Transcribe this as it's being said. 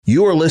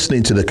You are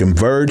listening to the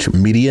Converge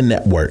Media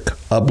Network,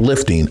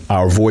 uplifting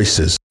our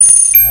voices.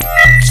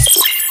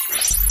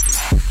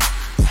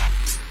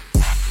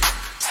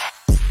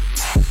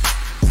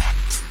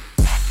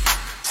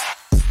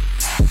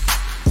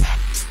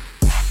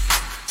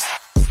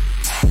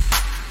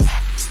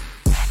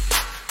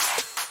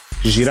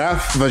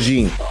 Giraffe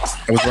vagine.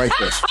 I was right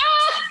there.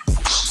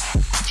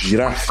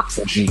 Giraffe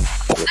vagine.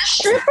 The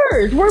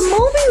strippers were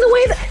moving the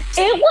way that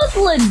it was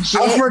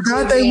legit. I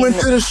forgot they went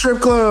to the strip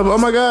club. Oh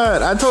my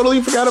God. I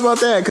totally forgot about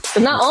that.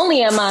 But not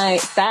only am I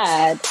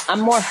sad,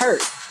 I'm more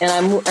hurt.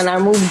 And I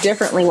move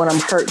differently when I'm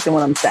hurt than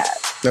when I'm sad.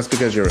 That's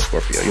because you're a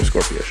Scorpio. You're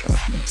Scorpio, Sean.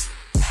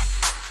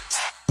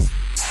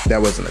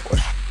 That wasn't the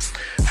question.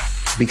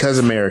 Because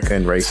America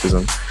and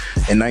racism,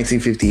 in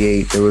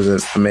 1958, there was a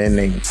man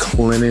named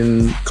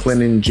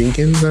Clennon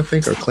Jenkins, I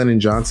think, or Clennon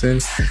Johnson.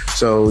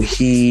 So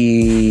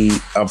he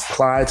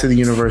applied to the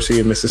University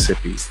of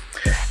Mississippi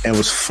and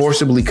was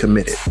forcibly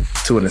committed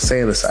to an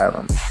insane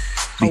asylum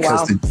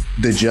because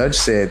the judge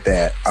said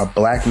that a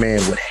black man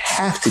would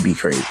have to be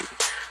crazy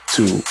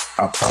to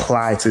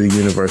apply to the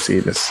University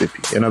of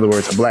Mississippi. In other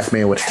words, a black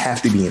man would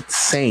have to be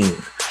insane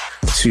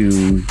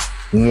to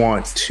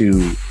want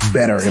to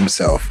better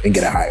himself and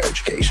get a higher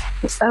education.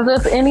 As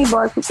if any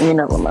black people,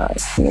 never mind.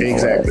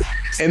 Exactly.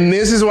 And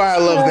this is why I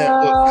love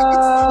that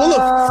book. Full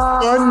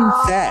of fun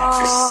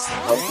facts.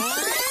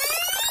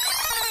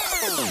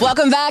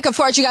 Welcome back. Of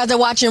course, you guys are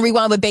watching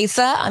Rewind with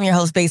Besa. I'm your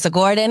host, Besa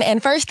Gordon.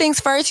 And first things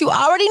first, you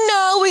already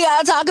know we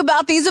got to talk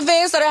about these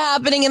events that are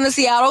happening in the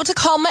Seattle,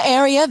 Tacoma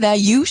area that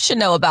you should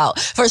know about.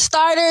 For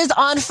starters,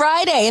 on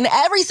Friday, and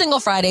every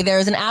single Friday, there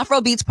is an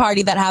Afrobeats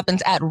party that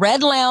happens at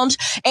Red Lounge.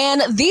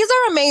 And these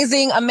are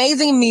amazing,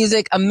 amazing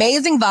music,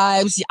 amazing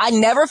vibes. I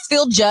never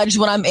feel judged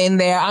when I'm in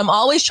there. I'm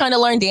always trying to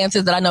learn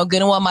dances that I know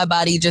good and well my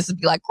body just to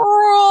be like,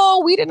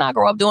 girl, we did not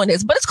grow up doing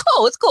this. But it's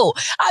cool. It's cool.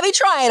 I be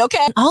trying,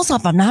 okay? Also,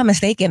 if I'm not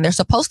mistaken, they're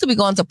supposed to be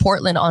going to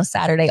Portland on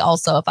Saturday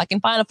also. If I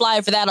can find a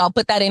flyer for that, I'll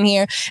put that in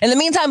here. In the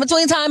meantime,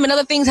 between time and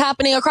other things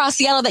happening across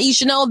Seattle that you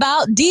should know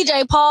about,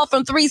 DJ Paul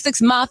from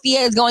 3-6 Mafia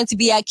is going to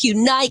be at Q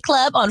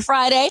Nightclub on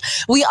Friday.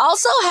 We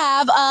also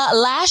have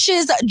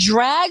Lash's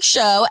drag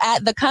show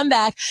at The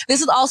Comeback.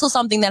 This is also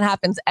something that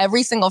happens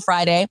every single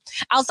Friday.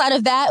 Outside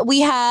of that,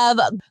 we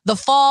have the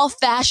Fall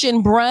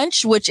Fashion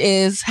Brunch, which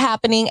is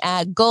happening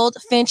at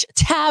Goldfinch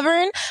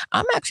Tavern.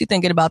 I'm actually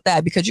thinking about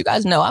that because you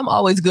guys know I'm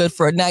always good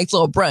for a nice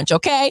little brunch,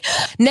 okay?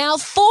 Now,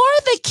 for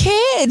the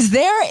kids,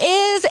 there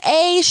is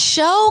a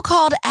show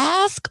called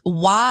Ask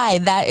Why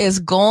that is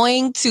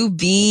going to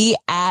be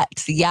at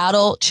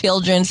Seattle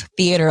Children's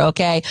Theater,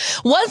 okay?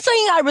 One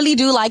thing I really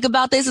do like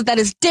about this is that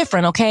it's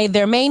different, okay?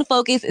 Their main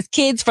focus is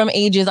kids from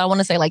ages, I want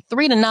to say like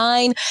 3 to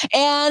 9.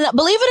 And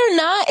believe it or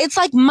not, it's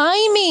like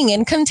miming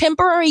and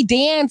contemporary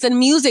dance and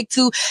music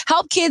to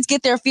help kids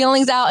get their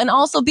feelings out and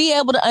also be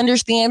able to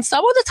understand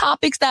some of the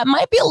topics that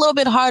might be a little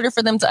bit harder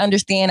for them to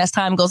understand as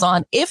time goes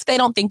on if they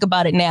don't think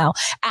about it now.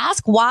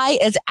 Ask Why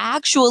is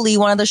actually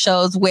one of the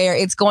shows where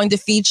it's going to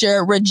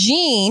feature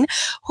Regine,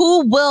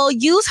 who will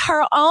use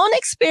her own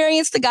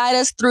experience to guide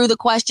us through the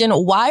question,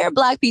 why are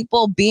Black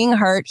people being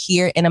hurt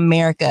here in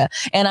America?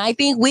 And I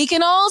think we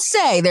can all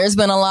say there's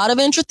been a lot of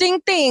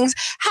interesting things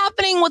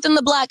happening within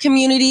the Black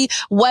community,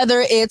 whether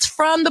it's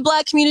from the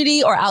Black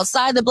community or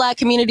outside the Black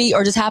community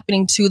or just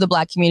happening to the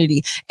Black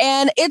community.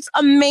 And it's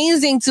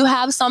amazing to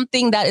have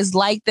something that is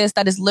like this,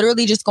 that is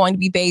literally just going to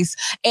be based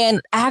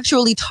and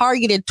actually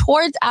targeted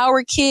towards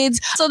our kids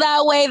so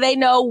that way they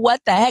know what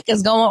the heck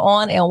is going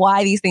on and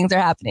why these things are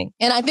happening.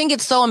 And I think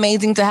it's so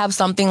amazing to have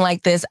something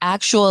like this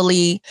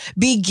actually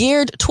be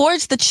geared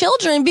towards the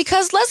children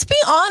because let's be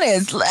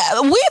honest,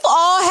 we've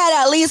all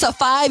had at least a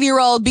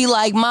 5-year-old be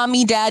like,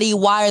 mommy, daddy,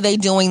 why are they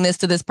doing this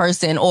to this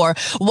person? Or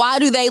why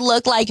do they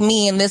look like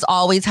me? And this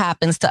always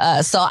happens to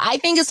us. So I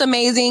think it's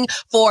amazing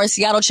for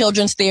Seattle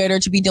Children's Theater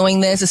to be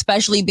doing this,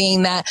 especially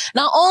being that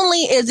not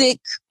only is it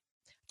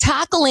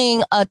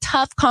tackling a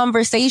tough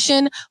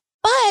conversation,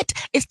 but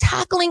it's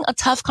tackling a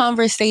tough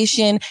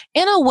conversation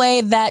in a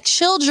way that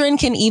children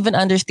can even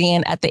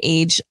understand at the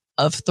age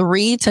of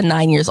 3 to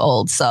 9 years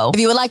old. So if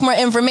you would like more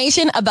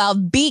information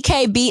about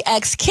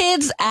BKBX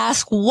Kids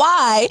Ask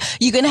Why,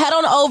 you can head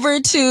on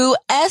over to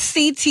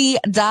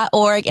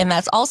sct.org, and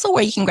that's also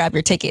where you can grab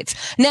your tickets.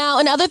 Now,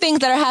 in other things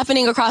that are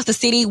happening across the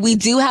city, we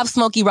do have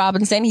Smokey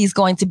Robinson. He's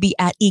going to be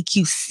at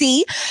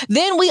EQC.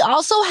 Then we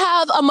also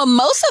have a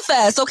Mimosa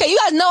Fest. Okay, you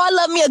guys know I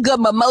love me a good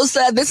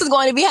mimosa. This is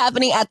going to be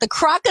happening at the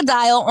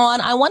Crocodile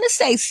on, I want to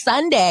say,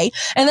 Sunday.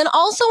 And then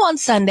also on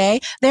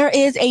Sunday, there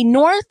is a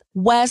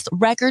Northwest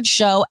Record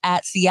Show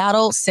at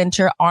Seattle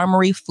Center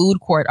Armory Food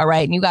Court. All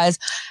right. And you guys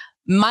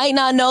might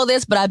not know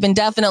this, but I've been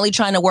definitely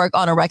trying to work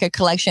on a record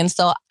collection.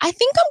 So I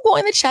think I'm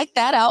going to check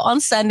that out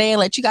on Sunday and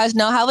let you guys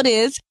know how it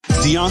is.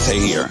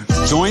 Deontay here.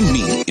 Join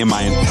me and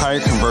my entire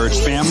Converge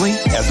family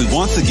as we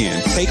once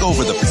again take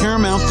over the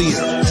Paramount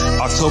Theater,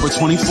 October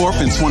 24th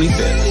and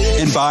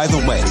 25th. And by the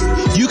way,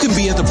 you can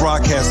be at the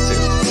broadcast too.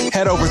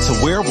 Head over to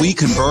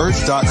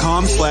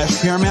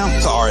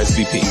whereweconverge.com/Paramount to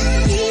RSVP.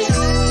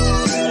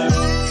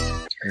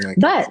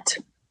 But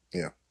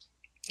yeah,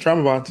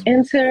 Trauma bonds.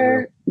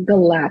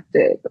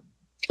 Intergalactic.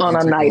 On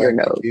a lighter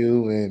note.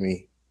 You and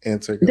me.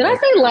 Did I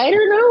say lighter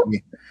note?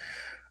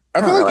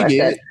 I feel like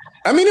you did.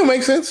 I mean, it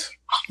makes sense.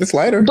 It's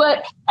lighter.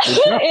 But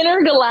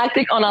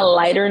Intergalactic on a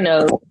lighter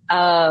note.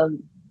 I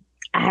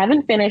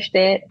haven't finished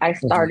it. I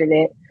started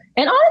it.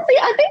 And honestly,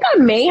 I think I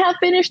may have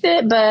finished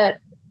it, but I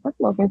was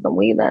smoking some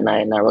weed that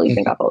night and I really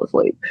think I fell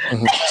asleep.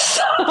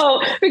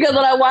 So, because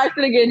when I watched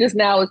it again just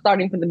now, it's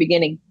starting from the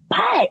beginning.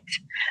 But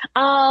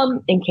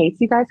in case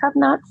you guys have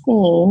not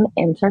seen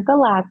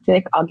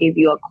Intergalactic, I'll give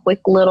you a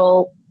quick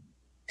little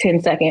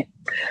 10-second.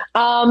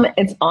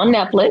 It's on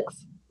Netflix.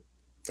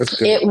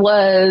 It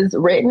was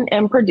written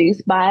and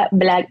produced by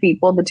Black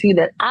people. The two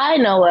that I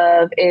know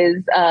of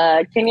is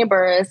Kenya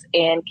Barris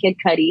and Kid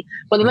Cudi.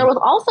 But then there was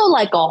also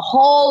like a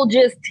whole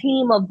just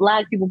team of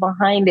Black people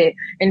behind it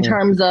in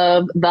terms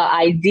of the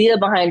idea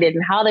behind it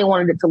and how they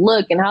wanted it to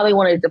look and how they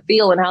wanted it to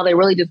feel and how they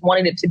really just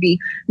wanted it to be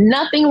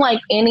nothing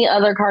like any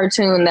other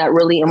cartoon that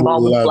really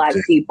involved Black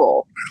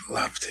people. I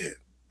loved it.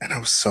 And I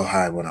was so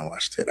high when I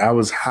watched it. I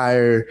was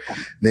higher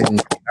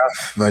than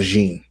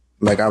Vagine.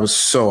 Like I was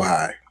so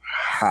high.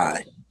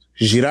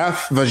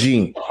 Giraffe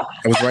vagine.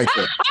 I was right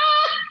there.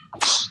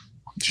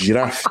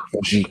 Giraffe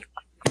vagine.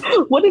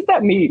 What does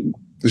that mean?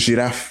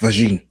 Giraffe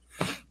vagine.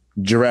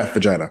 Giraffe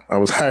vagina. I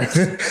was higher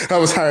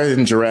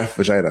than giraffe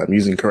vagina. I'm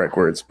using correct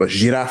words, but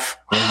giraffe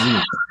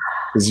vagine.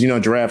 Because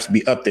giraffes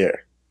be up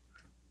there.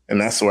 And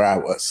that's where I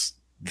was.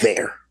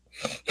 There.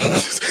 I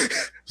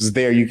was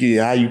there.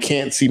 You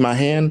can't see my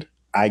hand.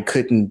 I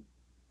couldn't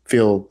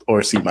feel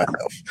or see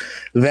myself.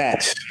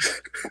 That's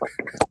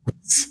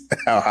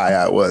how high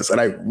I was.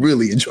 And I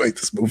really enjoyed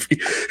this movie.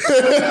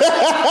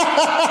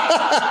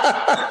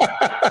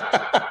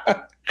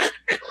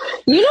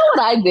 You know what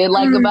I did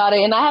like about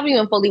it? And I haven't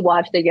even fully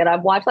watched it yet.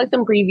 I've watched like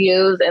some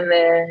previews and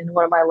then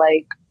what am I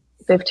like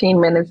 15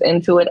 minutes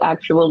into it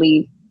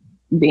actually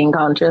being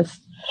conscious.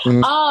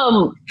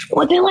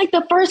 But then like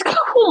the first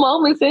couple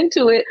moments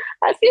into it,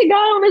 I see a guy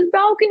on his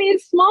balcony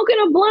smoking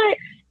a blunt.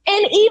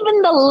 And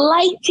even the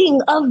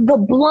lighting of the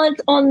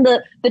blunt on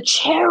the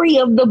cherry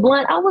of the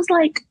blunt, I was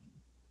like,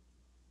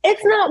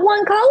 it's not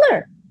one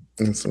color.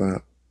 It's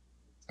not.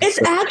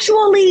 It's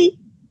actually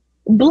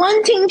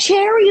blunting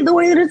cherry the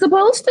way that it's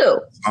supposed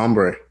to.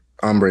 Ombre.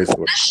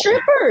 The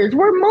strippers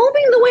were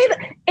moving the way that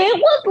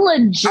it was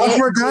legit. I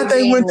forgot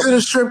they went to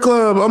the strip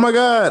club. Oh my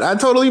God. I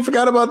totally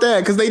forgot about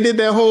that because they did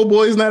that whole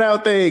Boys Night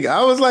Out thing.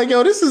 I was like,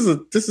 yo, this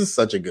is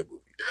such a good movie.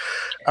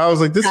 I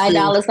was like, this Ty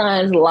Dolla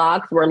 $ign's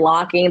locks were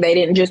locking. They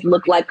didn't just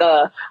look like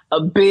a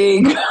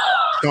big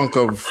chunk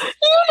of.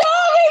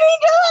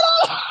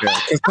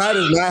 Because Ty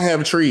does not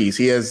have trees.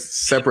 He has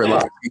separate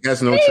locks. He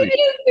has no trees.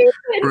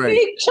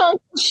 Big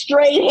chunk of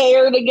straight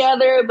hair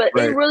together, but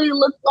it really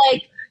looked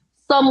like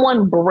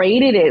someone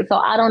braided it. So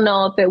I don't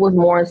know if it was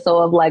more so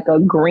of like a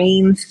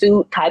green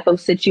suit type of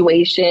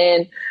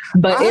situation,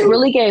 but it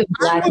really gave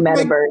Black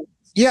metaverse.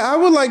 Yeah, I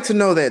would like to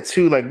know that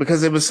too, like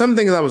because it was some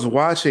things I was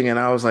watching and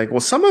I was like,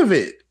 well, some of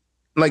it,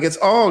 like it's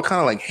all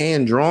kind of like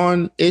hand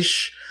drawn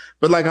ish,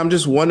 but like I'm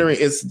just wondering,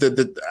 it's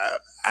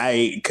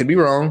I could be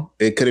wrong,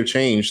 it could have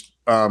changed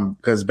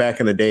because back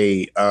in the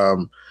day, I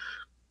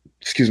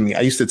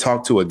used to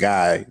talk to a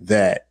guy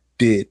that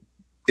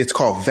it's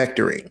called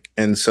vectoring,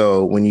 and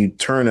so when you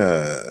turn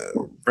a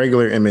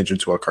regular image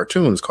into a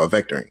cartoon, it's called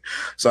vectoring.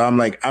 So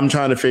I'm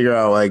trying to figure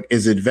out like,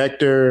 is it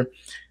vector,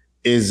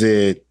 is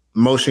it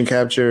motion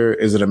capture?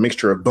 Is it a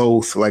mixture of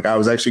both? Like I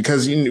was actually,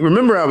 because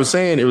remember I was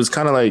saying it was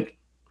kind of like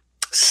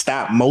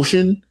stop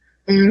motion.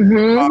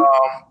 And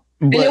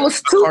it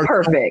was too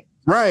perfect.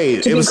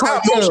 Right. It was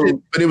stop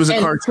motion, but it was a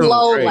cartoon.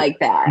 Flow like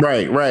that.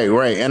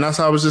 Right. And that's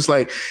how I was just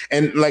like,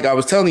 and like I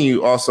was telling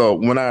you also,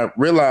 when I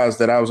realized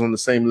that I was on the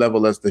same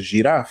level as the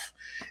giraffe,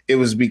 it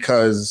was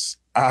because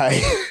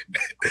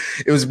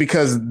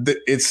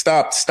it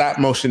stopped stop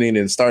motioning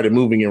and started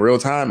moving in real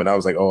time. And I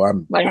was like, oh,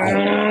 that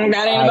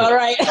ain't about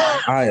right.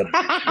 I am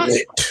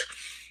lit.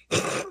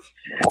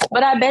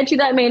 But I bet you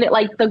that made it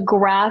like the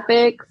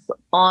graphics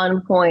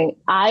on point.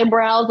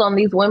 Eyebrows on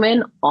these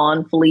women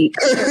on fleek.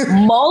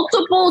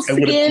 Multiple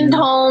skin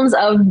tones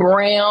of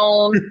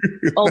brown.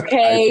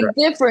 Okay.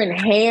 Different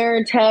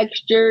hair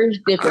textures,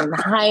 different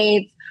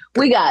heights.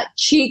 We got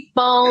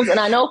cheekbones. And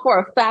I know for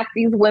a fact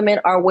these women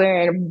are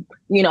wearing,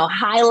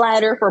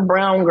 highlighter for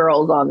brown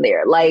girls on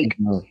there. Like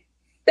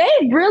they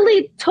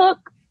really took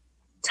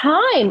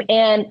time.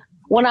 And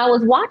when I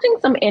was watching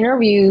some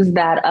interviews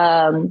that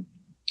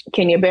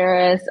Kenya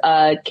Barris,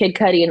 Kid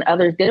Cudi, and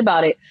others did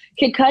about it,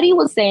 Kid Cudi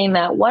was saying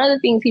that one of the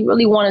things he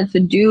really wanted to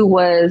do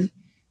was,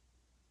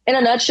 in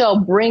a nutshell,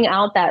 bring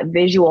out that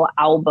visual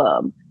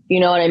album. You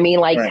know what I mean?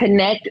 Like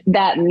connect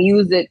that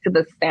music to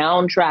the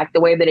soundtrack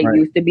the way that it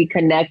used to be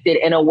connected,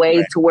 in a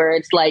way to where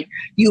it's like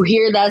you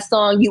hear that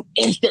song, you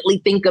instantly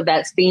think of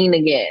that scene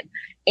again.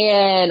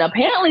 And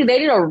apparently they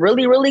did a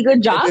really, really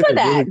good job of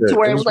that, to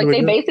where it was like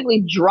they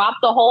basically dropped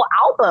the whole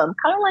album,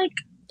 kind of like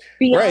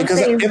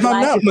Beyonce's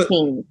Black is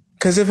King.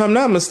 Because if I'm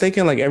not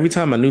mistaken, like every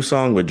time a new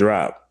song would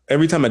drop,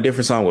 every time a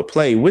different song would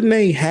play, wouldn't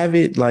they have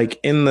it like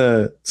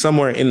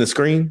somewhere in the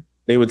screen?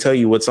 they would tell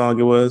you what song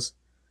it was.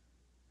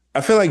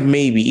 I feel like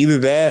maybe either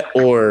that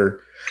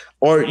or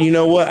you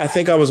know what? I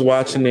think I was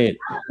watching it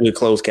with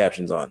closed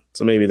captions on.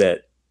 So maybe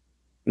that.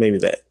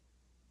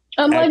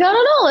 I'm like, I don't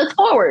know. Let's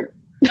forward.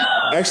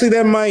 Actually,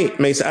 that might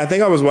make sense. I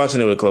think I was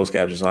watching it with closed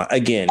captions on.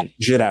 Again,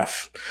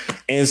 giraffe.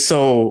 And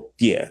so,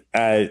 yeah,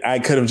 I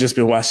could have just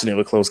been watching it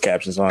with closed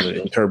captions on and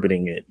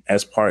interpreting it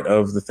as part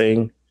of the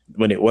thing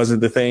when it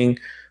wasn't the thing.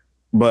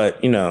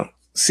 But, you know,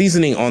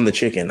 seasoning on the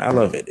chicken. I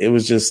love it. It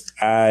was just,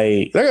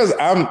 it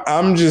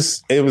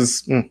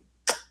was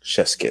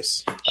chef's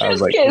kiss. I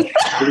was like, it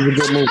was a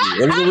good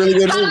movie. It was a really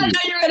good movie. I know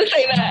you were going to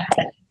say that.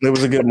 It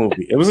was a good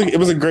movie. It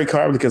was a great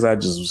carb because I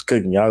just was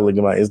cooking. Y'all look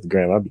at my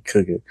Instagram. I'd be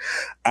cooking.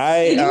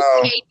 Did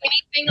you take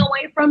anything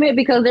away from it?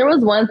 Because there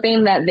was one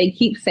thing that they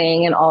keep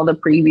saying in all the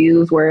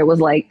previews where it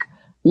was like,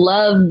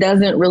 love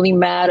doesn't really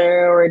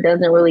matter or it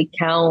doesn't really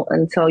count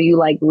until you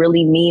like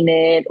really mean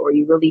it or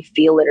you really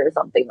feel it or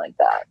something like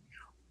that.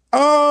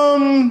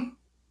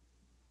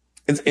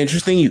 It's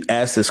interesting you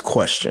asked this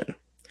question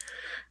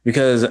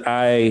because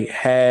I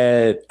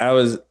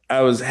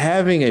was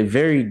having a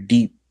very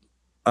deep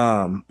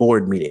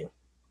board meeting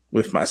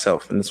with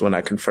myself, and it's when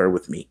I confer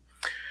with me.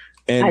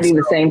 And I do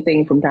the same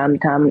thing from time to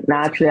time.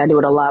 Naturally, I do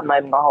it a lot. I'm not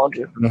even gonna hold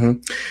you.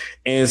 Mm-hmm.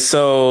 And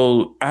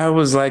so I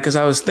was like, because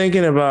I was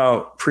thinking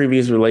about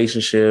previous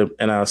relationship,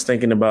 and I was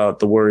thinking about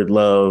the word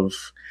love,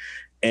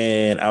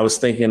 and I was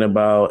thinking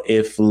about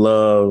if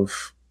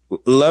love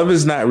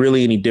is not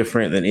really any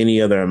different than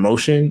any other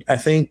emotion. I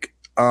think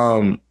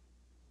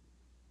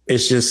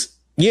it's just,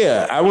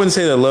 yeah, I wouldn't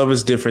say that love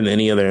is different than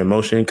any other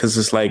emotion because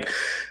it's like,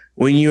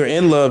 when you're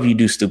in love, you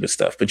do stupid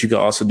stuff, but you can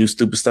also do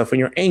stupid stuff when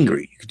you're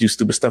angry. You can do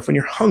stupid stuff when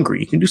you're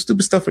hungry. You can do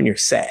stupid stuff when you're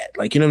sad.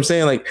 Like, you know what I'm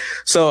saying? Like,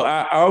 so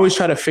I always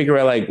try to figure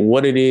out like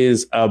what it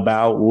is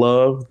about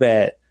love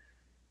that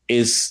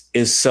is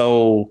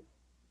so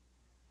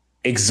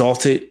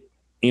exalted.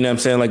 You know what I'm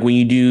saying? Like when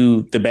you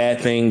do the bad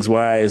things,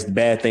 why is the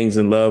bad things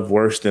in love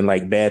worse than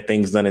like bad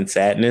things done in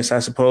sadness, I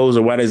suppose?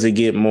 Or why does it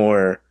get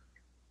more,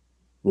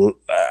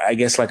 I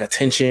guess, like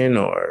attention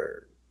or,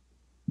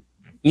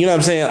 you know what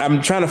I'm saying?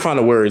 I'm trying to find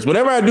the words.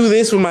 Whenever I do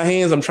this with my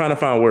hands, I'm trying to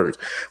find words.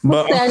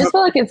 But I just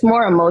feel like it's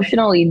more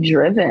emotionally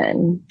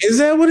driven. Is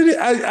that what it is?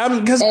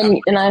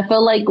 And I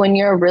feel like when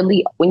you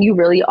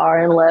really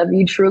are in love,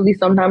 you truly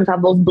sometimes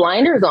have those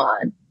blinders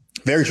on.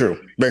 Very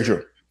true. Very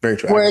true. Very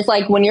true. Where it's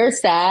like when you're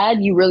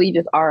sad, you really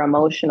just are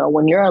emotional.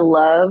 When you're in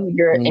love,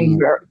 and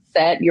you're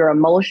upset, you're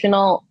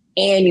emotional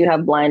and you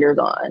have blinders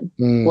on.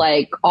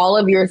 Like all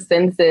of your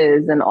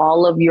senses and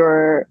all of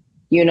your,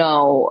 you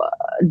know,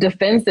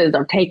 defenses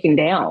are taken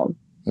down.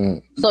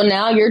 So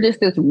now you're just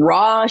this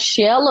raw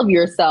shell of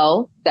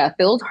yourself that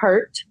feels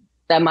hurt,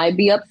 that might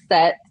be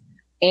upset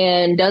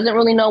and doesn't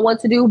really know what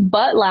to do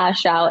but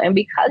lash out. And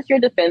because your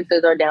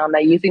defenses are down,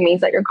 that usually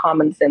means that your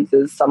common sense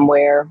is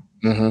somewhere,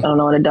 I don't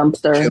know, in a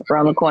dumpster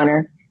around the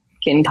corner,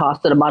 getting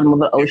tossed to the bottom of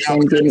the ocean,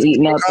 getting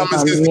eaten up.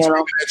 You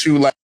know? At you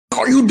like,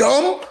 are you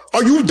dumb?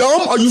 Are you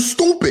dumb? Are you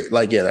stupid?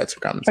 Like, yeah, that's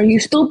your common sense. Are you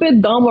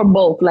stupid, dumb, or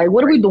both? Like,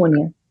 what are we doing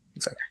here?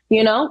 Exactly.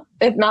 You know,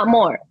 if not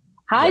more.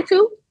 Hi,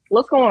 too.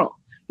 What's going on?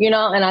 You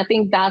know, and I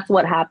think that's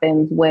what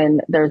happens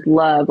when there's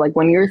love. Like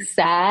when you're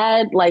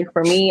sad, like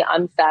for me,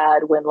 I'm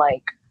sad when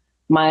like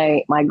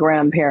my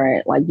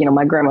grandparent, like, you know,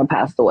 my grandma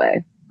passed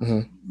away.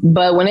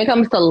 But when it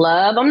comes to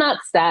love, I'm not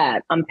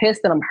sad. I'm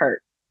pissed and I'm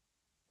hurt.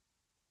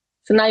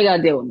 So now you got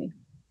to deal with me.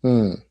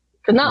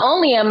 Because not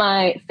only am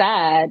I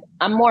sad,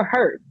 I'm more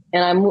hurt.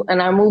 And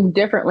I move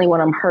differently when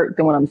I'm hurt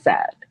than when I'm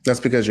sad. That's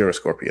because you're a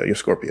Scorpio. You're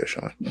Scorpio,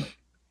 Sean.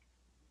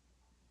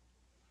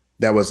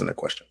 That wasn't a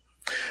question.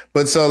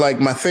 But so like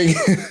my thing,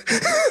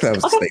 that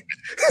was a statement.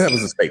 That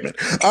was a statement.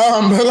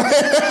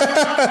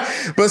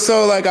 But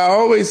so like I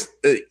always,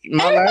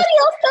 everybody else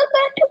does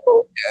that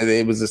too. Yeah,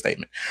 it was a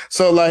statement.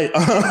 So like,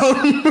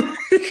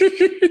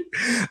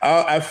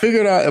 I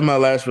figured out in my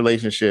last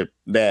relationship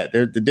that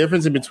the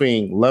difference in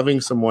between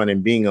loving someone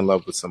and being in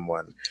love with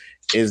someone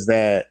is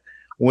that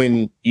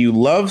when you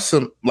love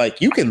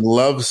you can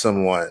love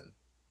someone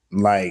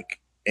like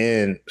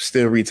and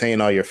still retain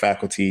all your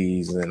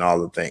faculties and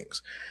all the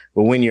things.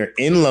 But when you're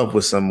in love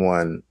with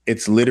someone,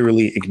 it's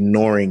literally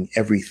ignoring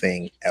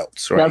everything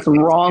else, right? That's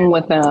wrong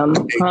with them.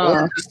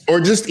 Huh?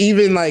 Or just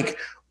even like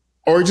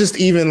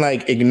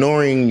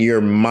ignoring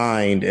your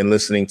mind and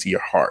listening to your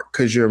heart.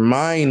 Because your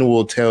mind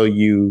will tell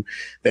you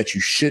that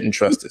you shouldn't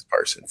trust this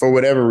person for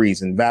whatever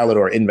reason, valid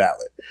or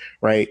invalid,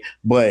 right?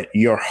 But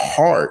your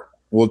heart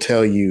will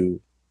tell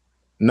you,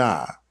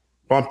 nah,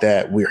 bump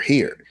that, we're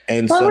here.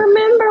 And but so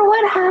remember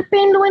what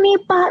happened when he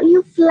bought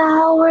you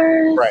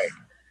flowers? Right.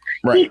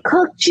 He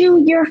cooked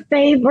you your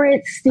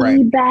favorite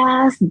sea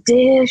bass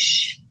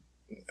dish.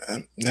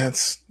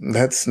 That's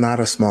not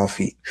a small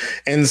feat.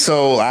 And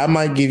so I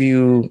might give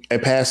you a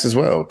pass as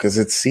well because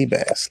it's sea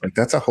bass. Like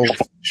that's a whole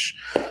fish.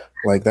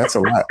 Like that's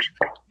a lot.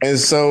 And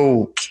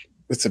so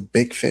it's a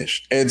big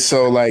fish. And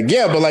so like,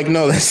 yeah, but like,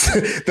 no,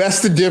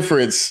 that's the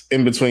difference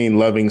in between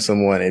loving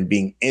someone and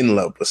being in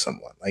love with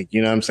someone. Like,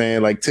 you know what I'm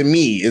saying? Like to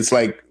me, it's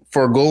like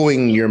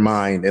foregoing your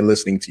mind and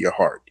listening to your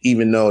heart,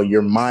 even though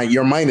your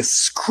mind is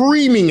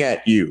screaming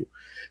at you.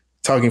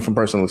 Talking from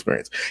personal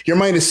experience, your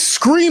mind is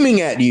screaming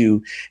at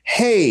you,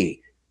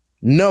 hey,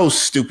 no,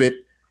 stupid.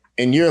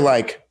 And you're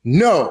like,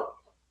 no,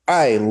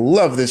 I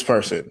love this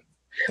person.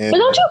 And but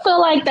don't you feel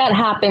like that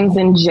happens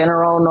in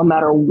general, no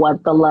matter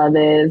what the love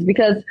is?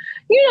 Because,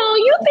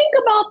 you think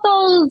about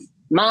those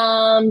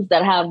moms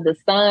that have the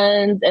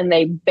sons and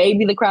they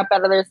baby the crap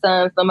out of their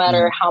sons, no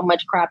matter how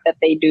much crap that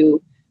they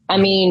do. I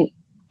mean,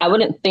 I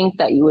wouldn't think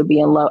that you would be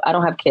in love. I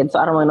don't have kids, so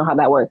I don't really know how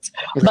that works.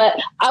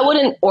 But I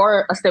wouldn't,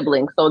 or a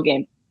sibling. So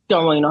again,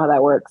 don't really know how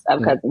that works. I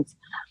have cousins.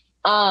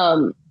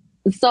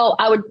 So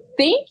I would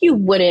think you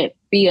wouldn't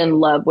be in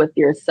love with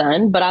your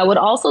son, but I would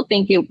also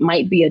think it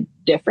might be a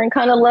different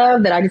kind of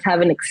love that I just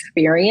haven't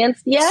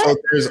experienced yet. So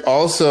there's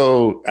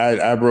also,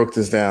 I broke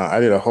this down. I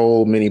did a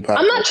whole mini podcast.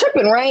 I'm not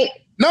tripping, right?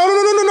 No.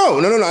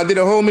 I did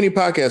a whole mini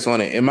podcast on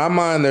it. In my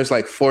mind, there's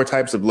like 4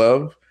 types of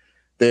love.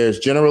 There's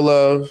general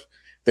love,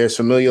 there's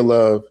familial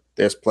love,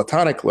 there's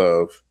platonic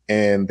love,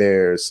 and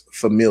there's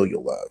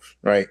familial love,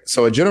 right?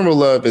 So a general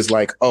love is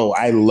like, oh,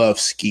 I love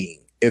skiing.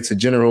 It's a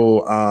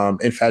general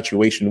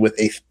infatuation with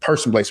a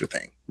person, place, or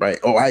thing, right?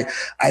 Oh, I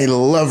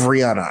love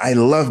Rihanna. I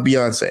love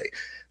Beyonce.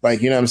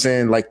 Like, you know what I'm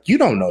saying? Like, you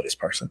don't know this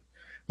person,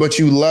 but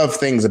you love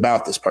things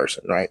about this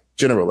person, right?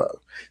 General love.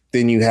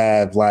 Then you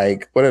have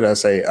like, what did I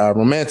say?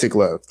 Romantic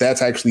love.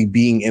 That's actually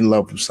being in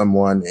love with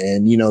someone.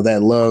 And,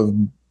 that love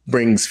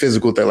brings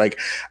physical thing. Like,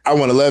 I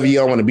want to love you.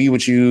 I want to be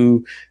with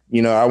you.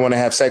 I want to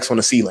have sex on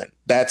the ceiling.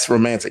 That's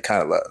romantic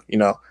kind of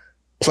love,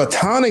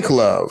 Platonic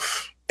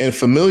love and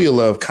familial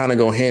love kind of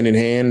go hand in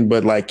hand,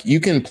 but like you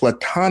can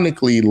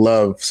platonically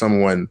love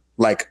someone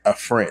like a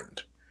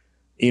friend,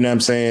 you know what I'm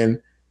saying?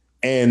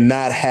 And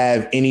not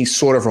have any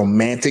sort of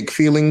romantic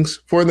feelings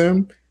for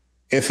them.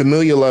 And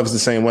familial love's the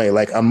same way.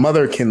 Like a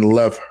mother can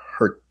love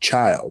her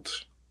child,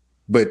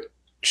 but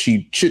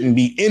she shouldn't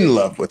be in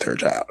love with her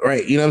child,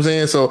 right? You know what I'm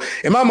saying? So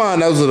in my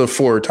mind, those are the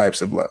 4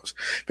 types of loves.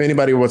 If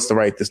anybody wants to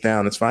write this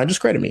down, it's fine.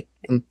 Just credit me.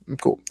 I'm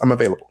cool. I'm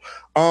available.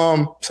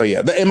 So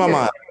yeah, in my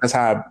mind, that's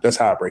how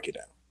I break it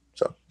down.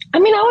 So I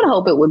mean, I would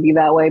hope it would be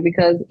that way,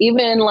 because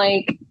even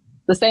like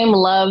the same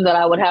love that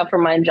I would have for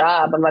my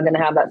job, I'm not going to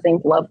have that same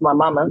love for my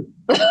mama.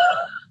 But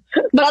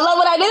I love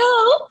what I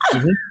do.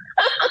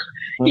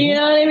 Mm-hmm. You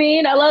know what I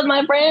mean? I love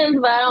my friends,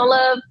 but I don't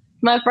love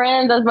my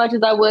friends as much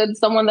as I would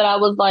someone that I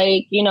was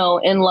like,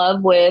 in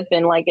love with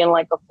and like in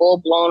like a full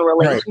blown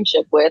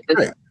relationship with.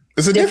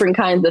 It's different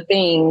kinds of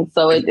things.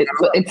 So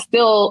it's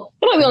still,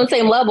 it might be on the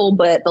same level,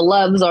 but the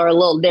loves are a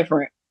little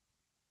different.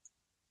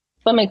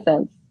 Does that make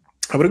sense?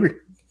 I would agree.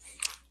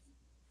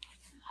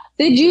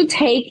 Did you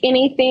take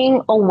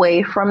anything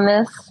away from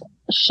this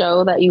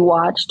show that you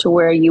watched to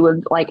where you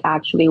would like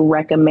actually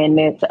recommend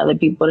it to other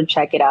people to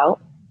check it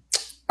out?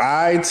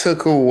 I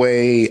took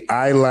away,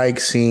 I like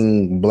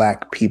seeing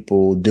Black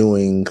people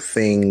doing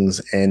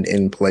things and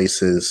in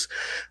places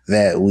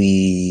that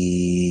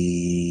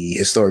we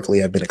historically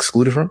have been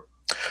excluded from.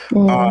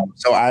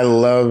 So I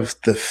love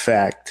the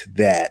fact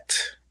that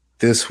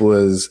this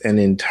was an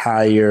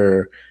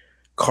entire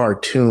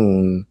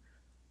cartoon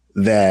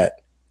that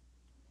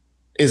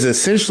is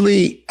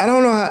essentially, I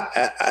don't know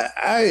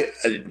how,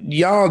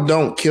 y'all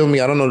don't kill me.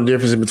 I don't know the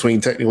difference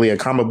between technically a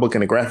comic book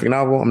and a graphic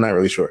novel. I'm not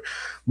really sure.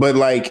 But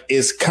like,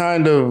 it's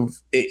kind of,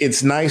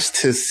 it's nice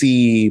to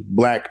see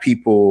Black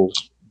people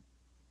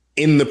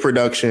in the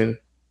production,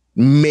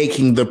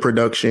 making the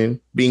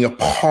production, being a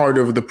part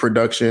of the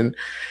production,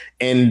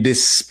 and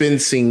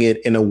dispensing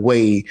it in a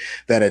way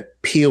that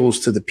appeals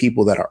to the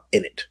people that are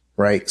in it.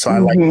 Right. So I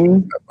like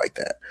stuff like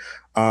that.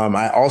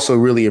 I also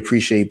really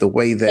appreciate the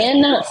way that,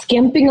 and not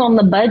skimping on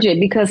the budget,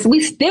 because we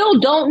still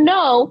don't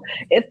know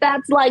if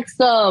that's like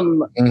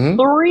some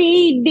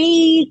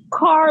 3D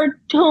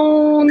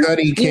cartoon,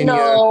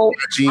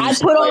 I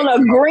put on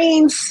a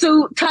green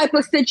suit type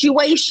of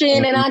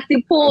situation and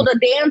actually pulled a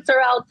dancer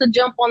out to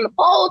jump on the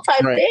pole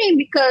type thing,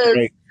 because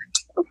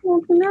it's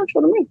more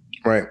natural to me.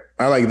 Right.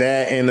 I like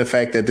that. And the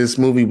fact that this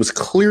movie was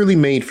clearly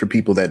made for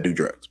people that do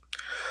drugs.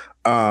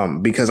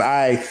 Because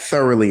I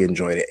thoroughly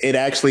enjoyed it. It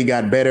actually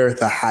got better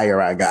the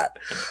higher I got.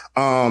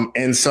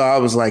 And so I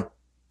was like,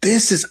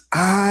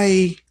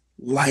 I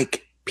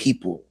like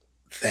people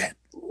that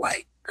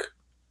like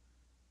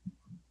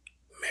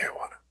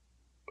marijuana.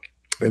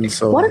 And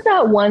so what is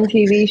that one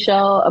TV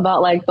show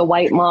about like the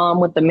white mom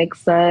with the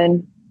mixed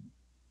son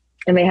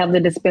and they have the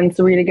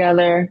dispensary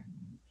together?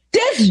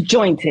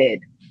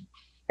 Disjointed.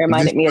 It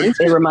reminds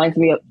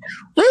me of.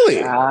 Really?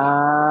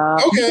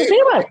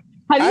 Okay.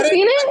 Have you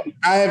seen it?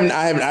 I haven't.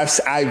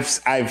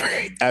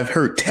 I've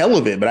heard tell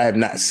of it, but I have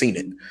not seen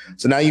it.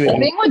 So now you. The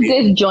thing with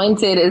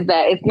Disjointed is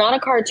that it's not a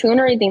cartoon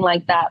or anything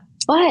like that,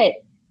 but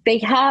they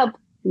have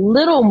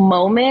little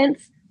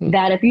moments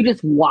that if you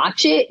just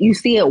watch it, you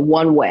see it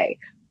one way.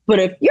 But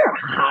if you're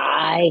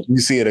high, you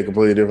see it a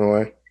completely different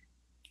way.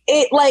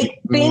 It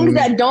like things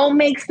that don't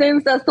make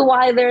sense as to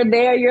why they're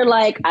there. You're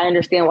like, I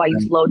understand why you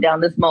slowed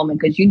down this moment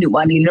because you knew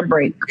I needed a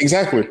break.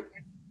 Exactly.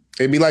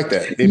 It'd be like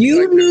that.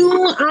 You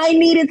knew I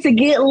needed to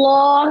get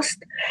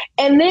lost.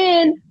 And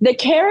then the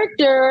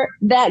character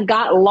that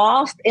got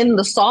lost in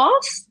the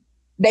sauce,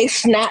 they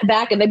snap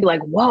back and they'd be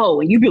like, whoa.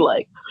 And you'd be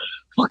like,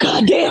 well,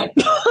 goddamn.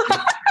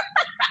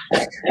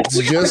 It's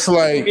just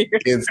like,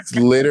 it's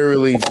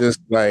literally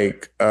just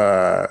like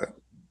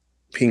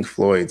Pink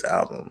Floyd's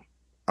album.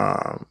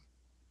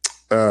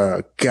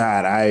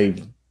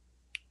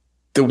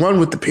 The one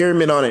with the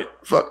pyramid on it.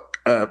 Fuck.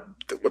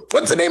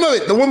 What's the name of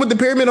it? The one with the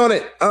pyramid on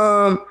it.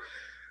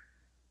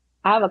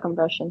 I have a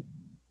confession.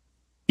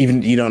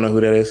 Even you don't know who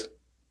that is?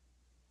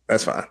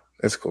 That's fine.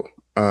 It's cool.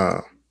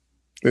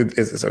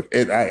 It's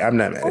okay. I'm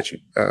not mad at you.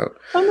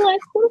 I'm like,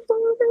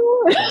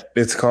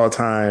 it's called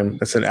Time.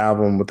 It's an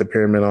album with the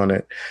pyramid on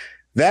it.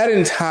 That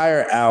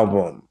entire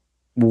album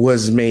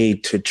was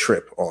made to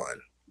trip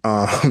on.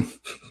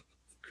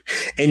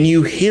 And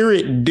you hear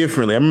it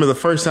differently. I remember the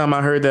first time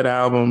I heard that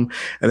album,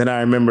 and then I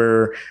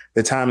remember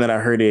the time that I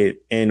heard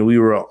it, and we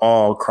were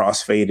all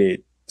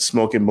cross-faded,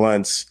 smoking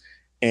blunts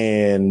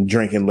and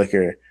drinking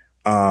liquor.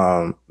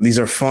 These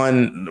are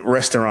fun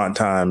restaurant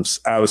times.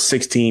 I was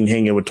 16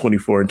 hanging with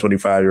 24 and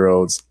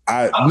 25-year-olds.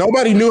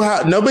 Nobody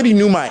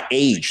knew my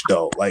age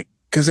though. Like,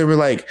 cause they were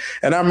like,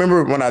 and I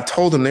remember when I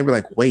told them, they were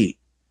like, wait,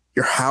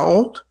 you're how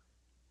old?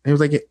 And he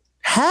was like,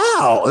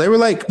 how? They were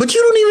like, but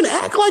you don't even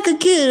act like a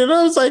kid. And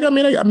I was like, I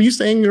mean, I'm used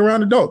to hanging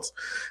around adults.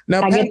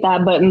 Now I get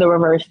that, but in the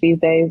reverse these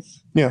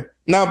days. Yeah.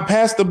 Now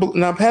pass the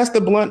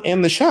blunt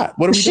and the shot.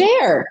 What are we doing?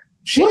 Share.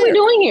 What are we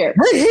doing here?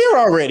 We're here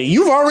already.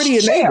 You've already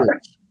enabled.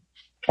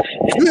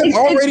 You have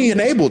already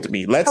enabled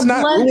me. Let's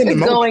not ruin the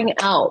moment. Going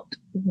out.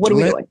 What are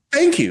we doing?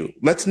 Thank you.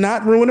 Let's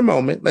not ruin the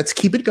moment. Let's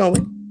keep it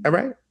going. All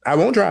right. I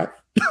won't drive.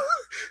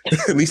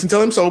 At least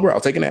until I'm sober.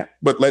 I'll take a nap.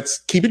 But let's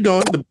keep it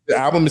going. The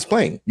album is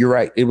playing. You're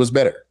right. It was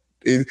better.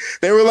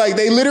 They were like,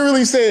 they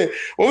literally said,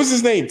 what was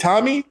his name?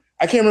 Tommy?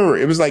 I can't remember.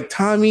 It was like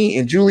Tommy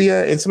and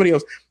Julia and somebody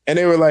else. And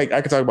they were like,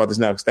 I can talk about this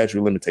now because statute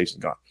of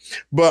limitations gone.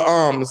 But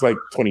it's like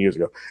 20 years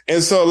ago.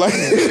 And so like,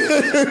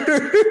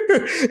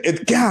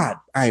 God,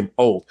 I'm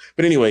old.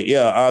 But anyway,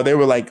 yeah, they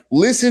were like,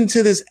 listen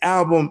to this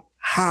album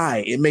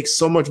high. It makes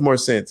so much more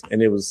sense.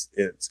 And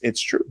it's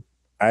true.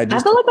 I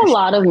feel like a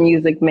lot of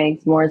music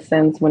makes more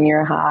sense when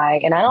you're high.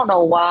 And I don't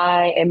know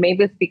why. And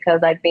maybe it's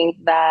because I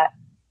think that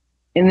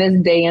in this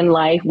day in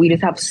life, we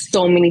just have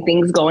so many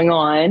things going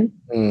on.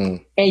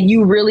 And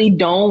you really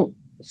don't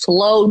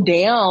slow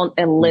down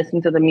and listen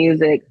to the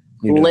music,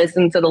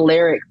 listen to the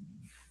lyrics,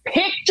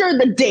 picture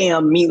the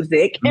damn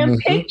music and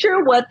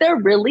picture what they're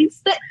really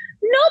saying.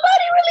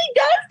 Nobody really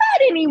does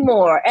that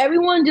anymore.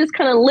 Everyone just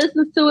kind of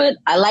listens to it.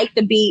 I like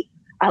the beat,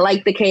 I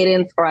like the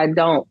cadence, or I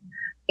don't.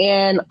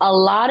 And a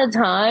lot of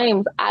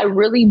times I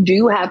really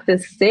do have to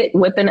sit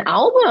with an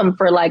album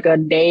for like a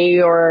day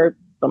or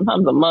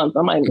sometimes a month.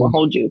 I might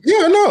hold you.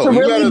 Yeah, no. To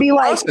really be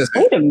like,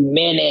 wait a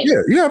minute.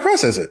 Yeah, you gotta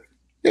process it.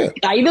 Yeah.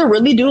 I either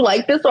really do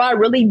like this or I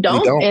really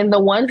don't. And the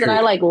ones that I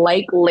like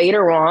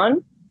later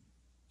on,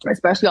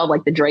 especially all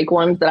like the Drake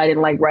ones that I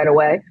didn't like right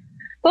away,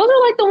 those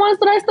are like the ones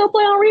that I still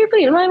play on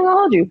repeat. I'm not even gonna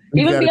hold you.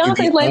 Even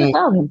Beyonce's latest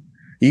album.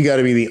 You got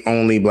to be the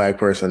only black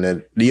person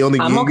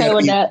I'm okay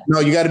with that. No,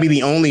 you got to be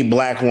the only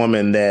black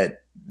woman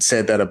that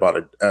said that about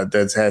it.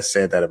 That has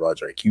said that about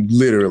Drake. You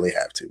literally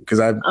have to, because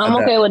I'm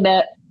okay with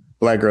that.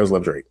 Black girls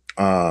love Drake.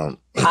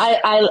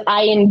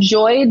 I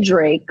enjoy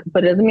Drake,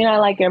 but it doesn't mean I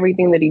like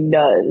everything that he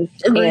does.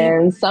 Agreed.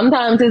 And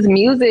sometimes his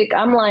music,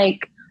 I'm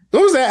like,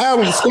 what was that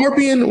album,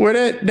 Scorpion,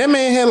 where that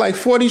man had like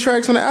 40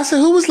 tracks on it? I said,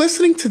 who was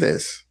listening to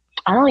this?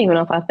 I don't even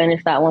know if I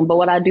finished that one, but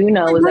what I do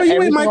know is that you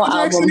every ain't single Michael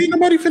Jackson. album. Ain't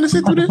nobody finished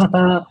it through this.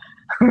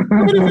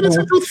 Nobody finished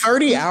it through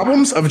 30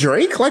 albums of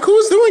Drake. Like,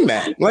 who's doing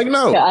that? Like,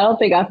 no. Yeah, I don't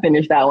think I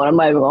finished that one. I'm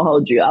not even gonna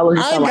hold you. I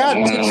got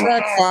to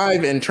track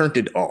 5 and turned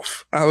it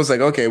off. I was like,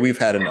 okay, we've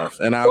had enough.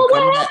 And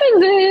what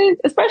happens is,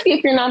 especially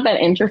if you're not that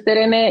interested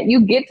in it,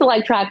 you get to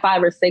like track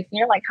 5 or 6, and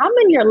you're like, how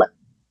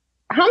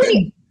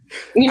many?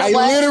 You know, I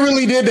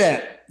literally did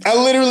that.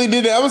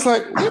 I was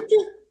like,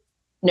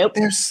 nope.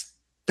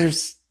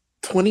 There's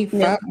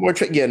 25 more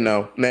tracks. Yeah,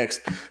 no.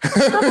 Next.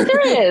 I'm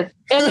serious.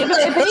 And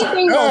if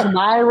anything goes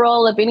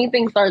viral, if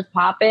anything starts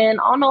popping,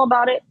 I'll know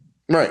about it.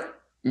 Right.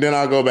 Then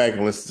I'll go back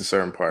and listen to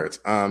certain parts.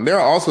 There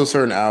are also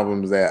certain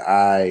albums that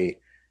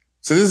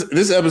so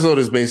this episode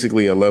is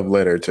basically a love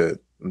letter to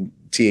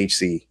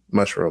THC,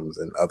 mushrooms,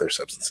 and other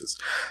substances.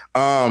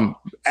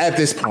 At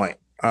this point,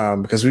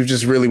 because we've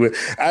just really,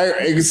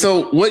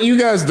 so what you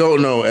guys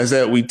don't know is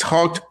that we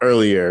talked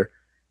earlier.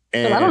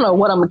 And I don't know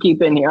what I'm gonna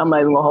keep in here. I'm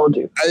not even gonna hold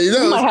you.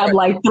 I might have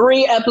like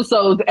 3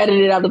 episodes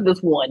edited out of this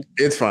one.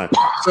 It's fine.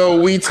 So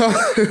we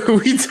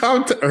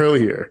talked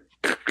earlier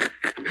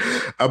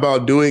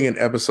about doing an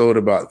episode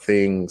about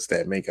things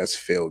that make us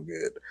feel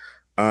good.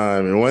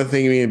 And one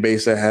thing me and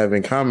Besa have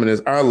in common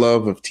is our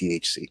love of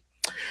THC.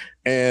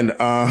 And we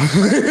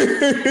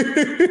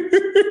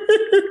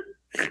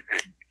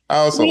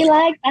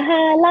like the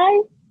high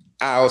life.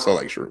 I also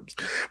like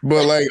shrooms,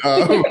 but like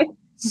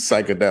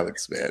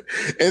psychedelics, man.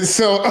 And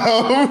so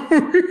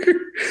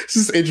it's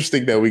just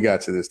interesting that we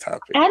got to this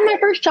topic. I had my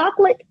first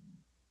chocolate.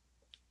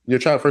 Your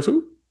child first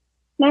who?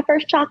 My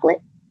first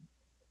chocolate.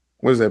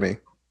 What does that mean?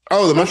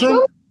 Oh, the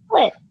mushroom?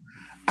 Chocolate.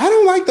 I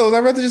don't like those.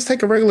 I'd rather just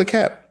take a regular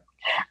cap.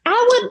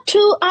 I would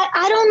too.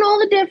 I don't know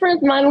the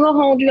difference. I'm not gonna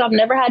hold you. I've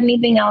never had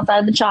anything outside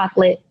of the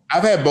chocolate.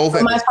 I've had both.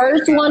 My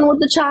first one with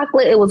the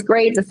chocolate, it was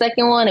great. The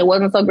second one, it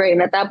wasn't so great.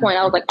 And at that point,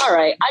 I was like, all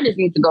right, I just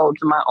need to go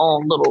to my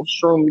own little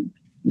shroom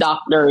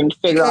doctor and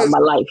figure out my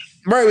life.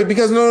 Right,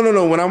 because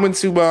no. When I went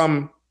to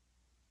when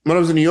I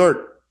was in New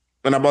York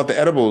and I bought the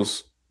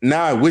edibles,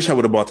 now I wish I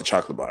would have bought the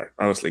chocolate bar,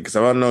 honestly, because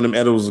I don't know them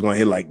edibles was gonna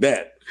hit like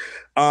that.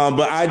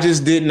 But I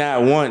just did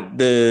not want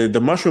the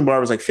mushroom bar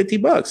was like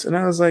 $50, and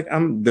I was like,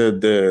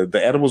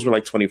 the edibles were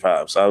like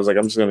 25, so I was like,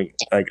 I'm just gonna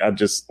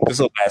this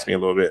will last me a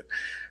little bit.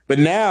 But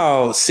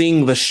now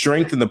seeing the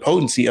strength and the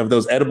potency of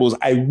those edibles,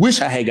 I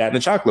wish I had gotten a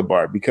chocolate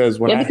bar because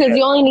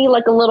you only need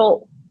like a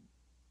little.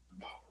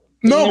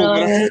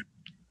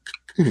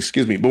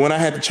 Excuse me, but when I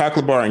had the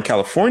chocolate bar in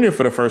California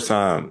for the first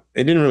time,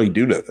 it didn't really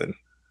do nothing.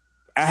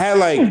 I had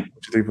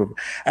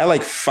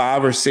like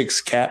 5 or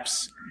 6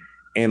 caps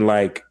and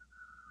like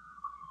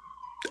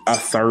a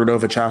third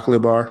of a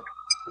chocolate bar.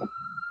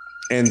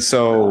 And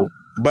so,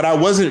 but I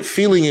wasn't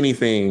feeling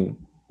anything,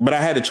 but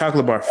I had the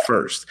chocolate bar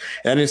first.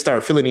 And I didn't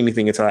start feeling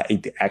anything until I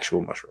ate the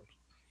actual mushrooms.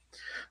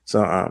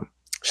 So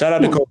shout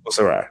out to Coco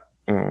Sarai.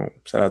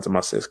 Shout out to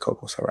my sis,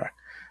 Coco Sarai.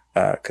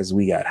 Because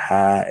we got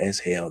high as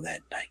hell that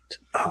night.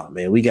 Oh,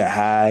 man, we got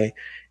high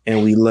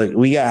and we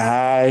got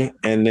high.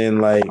 And then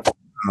like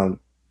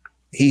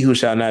He Who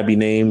Shall Not Be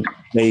Named,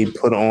 they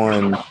put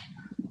on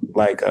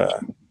like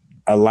a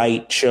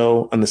light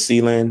show on the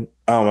ceiling.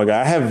 Oh my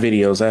God, I have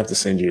videos I have to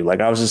send you.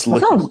 Like I was just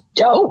looking. That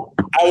dope.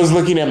 I was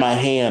looking at my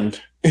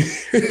hand.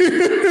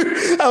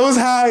 I was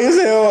high as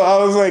hell. I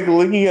was like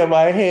looking at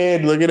my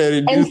hand, looking at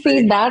it. And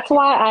see, that's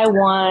why I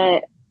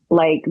want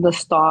like the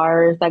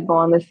stars that go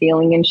on the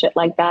ceiling and shit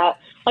like that.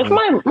 Like for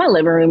my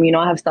living room,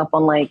 I have stuff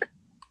on like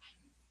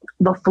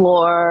the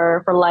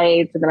floor for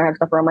lights, and then I have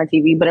stuff around my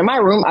TV. But in my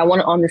room, I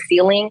want it on the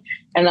ceiling,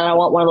 and then I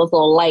want one of those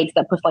little lights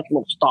that puts like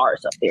little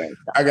stars up there and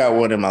stuff. I got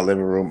one in my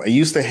living room. I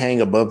used to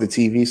hang above the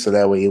TV so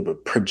that way it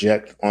would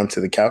project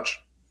onto the couch.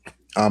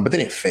 But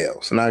then it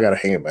failed, so now I got to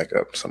hang it back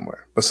up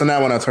somewhere. But so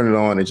now when I turn it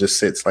on, it just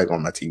sits like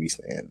on my TV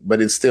stand.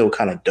 But it's still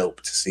kind of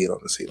dope to see it on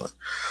the ceiling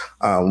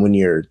when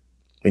you're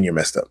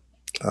messed up.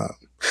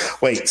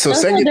 Wait, so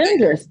That's second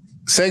dangerous.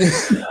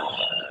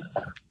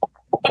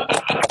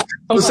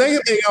 The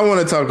second thing I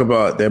want to talk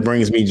about that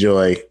brings me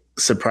joy,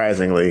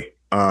 surprisingly,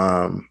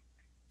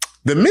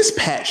 the Miss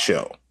Pat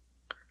show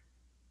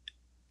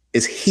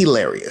is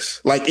hilarious.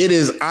 Like it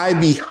is, I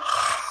be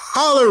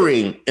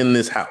hollering in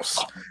this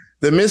house.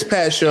 The Miss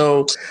Pat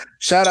show,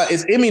 shout out,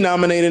 it's Emmy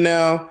nominated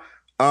now.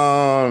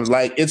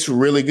 Like it's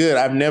really good.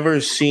 I've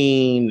never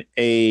seen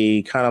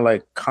a kind of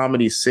like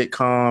comedy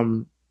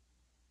sitcom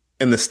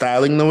in the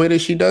styling the way that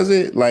she does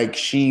it. Like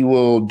she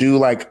will do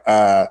like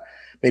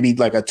maybe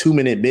like a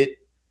 2-minute bit,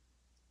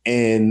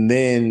 and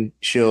then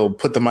she'll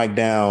put the mic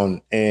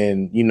down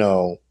and,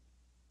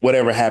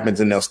 whatever happens,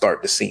 and they'll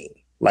start the scene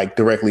like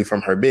directly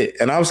from her bit.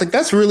 And I was like,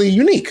 that's really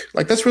unique.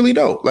 Like, that's really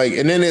dope. Like,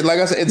 and then like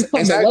I said,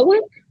 it's actually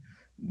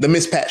the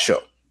Miss Pat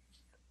show.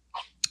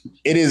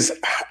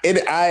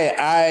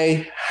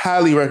 I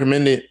highly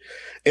recommend it.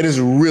 It is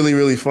really,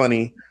 really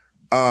funny.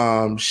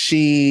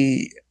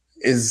 She's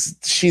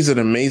an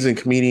amazing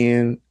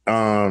comedian.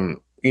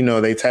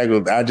 They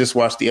tackled, I just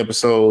watched the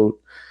episode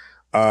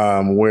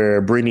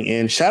where Brittany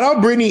Inge, shout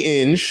out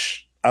Brittany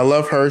Inge. I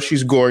love her.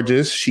 She's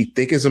gorgeous. She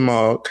thick as a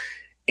mug.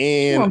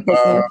 And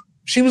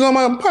she was on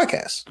my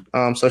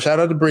podcast. So shout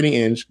out to Brittany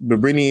Inge. But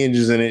Brittany Inge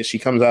is in it. She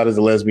comes out as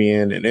a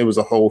lesbian, and it was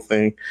a whole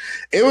thing.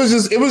 It was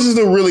just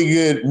a really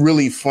good,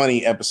 really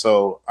funny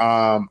episode.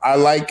 I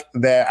like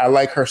that. I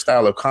like her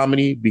style of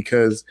comedy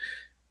because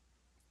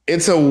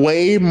it's a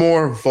way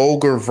more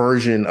vulgar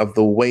version of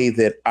the way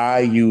that I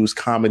use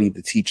comedy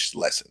to teach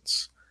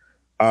lessons.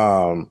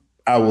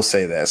 I will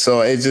say that.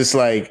 So it's just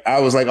like,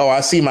 I was like, oh,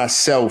 I see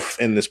myself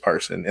in this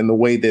person and the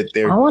way that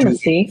they're. I want to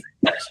see.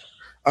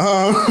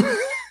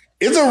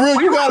 It's a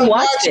real, you gotta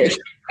watch it. Is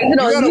it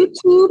on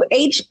YouTube,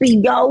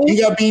 HBO?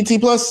 You got BET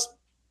Plus?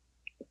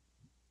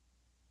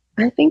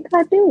 I think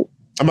I do.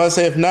 I'm about to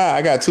say, if not,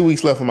 I got 2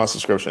 weeks left on my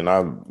subscription.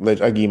 I'll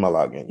give you my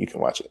login. You can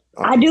watch it.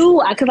 I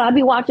do, because I'll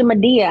be watching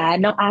Medea.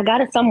 I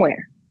got it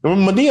somewhere.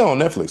 Medea on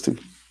Netflix too.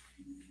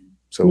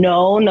 So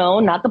no,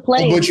 not the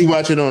plays. But you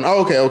watch it on?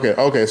 Oh,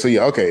 okay. So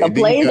yeah, okay. The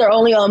plays are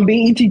only on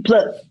BET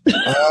Plus.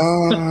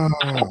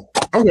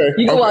 Okay.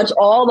 You can watch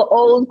all the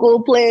old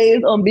school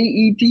plays on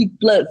BET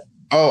Plus.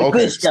 Oh, okay.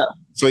 Good stuff.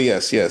 So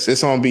yes,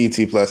 it's on BET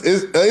Plus.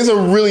 It's a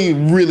really,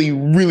 really,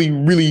 really,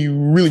 really,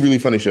 really, really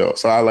funny show.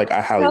 So I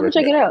highly recommend.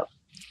 Check it out.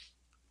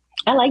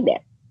 I like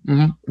that.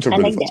 Mm-hmm. I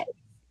like that.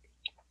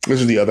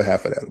 This is the other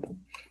half of that.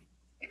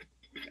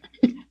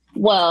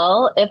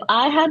 Well, if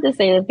I had to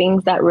say the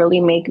things that really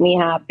make me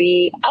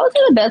happy, I would say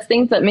the best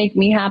things that make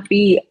me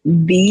happy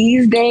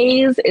these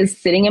days is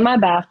sitting in my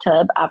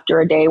bathtub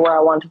after a day where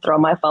I want to throw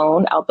my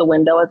phone out the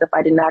window as if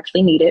I didn't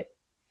actually need it.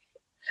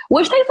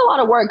 Which takes a lot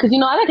of work because, I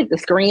got to take the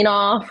screen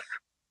off.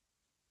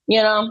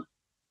 You got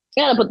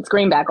to put the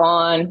screen back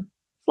on.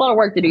 It's a a lot of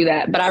work to do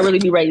that, but I really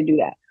be ready to do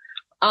that.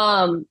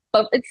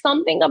 But it's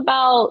something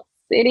about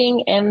sitting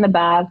in the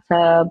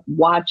bathtub,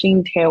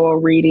 watching tarot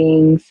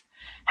readings,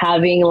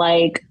 having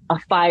like a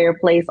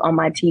fireplace on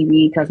my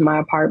TV because my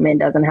apartment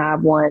doesn't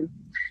have one,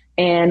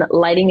 and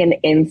lighting an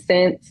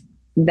incense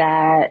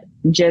that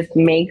just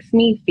makes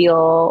me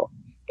feel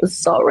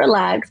so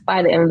relaxed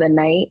by the end of the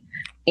night.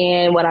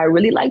 And what I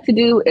really like to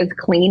do is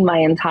clean my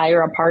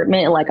entire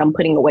apartment. Like I'm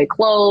putting away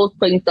clothes,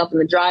 putting stuff in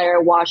the dryer,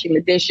 washing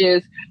the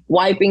dishes,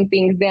 wiping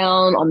things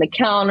down on the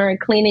counter,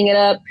 cleaning it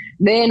up.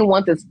 Then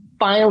once it's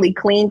finally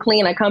clean,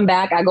 I come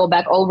back, I go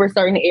back over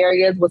certain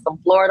areas with some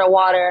Florida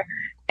water.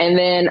 And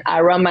then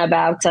I run my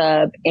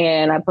bathtub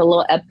and I put a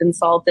little Epsom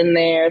salt in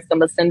there,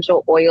 some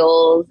essential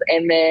oils.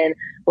 And then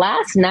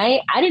last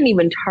night, I didn't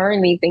even turn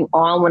anything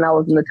on when I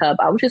was in the tub.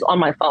 I was just on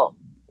my phone,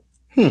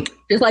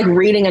 just like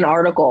reading an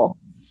article.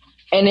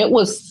 And it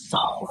was so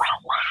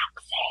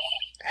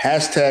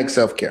relaxing.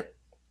 #self-care.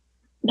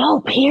 No,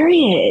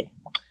 period.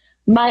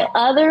 My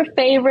other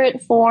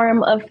favorite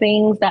form of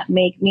things that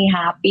make me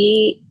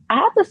happy, I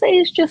have to say,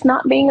 is just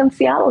not being in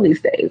Seattle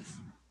these days.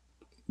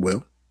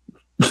 Well,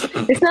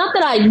 it's not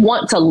that I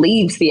want to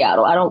leave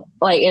Seattle. I don't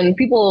like, and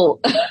people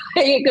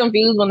get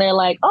confused when they're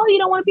like, oh, you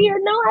don't want to be here?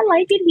 No, I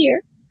like it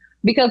here.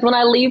 Because when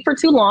I leave for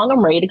too long,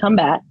 I'm ready to come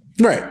back.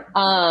 Right.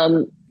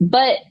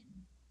 But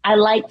I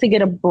like to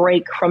get a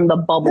break from the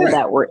bubble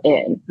that we're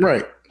in.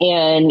 Right.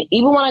 And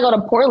even when I go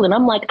to Portland,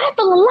 I'm like, I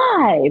feel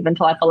alive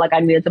until I felt like I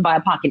needed to buy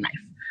a pocket knife.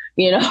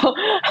 You know,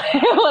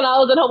 when I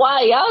was in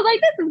Hawaii, I was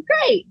like, this is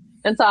great.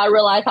 And so I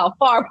realized how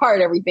far apart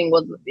everything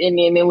was, and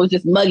it was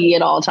just muggy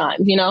at all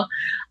times, you know?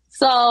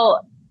 So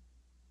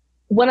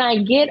when I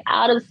get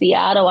out of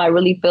Seattle, I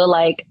really feel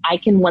like I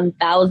can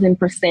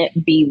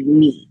 1000% be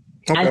me.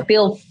 Okay. I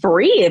feel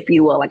free, if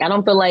you will. Like, I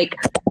don't feel like,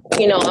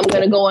 you know, I'm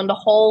going to go into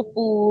Whole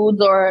Foods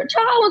or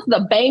I went to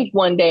the bank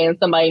one day and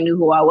somebody knew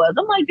who I was.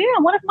 I'm like,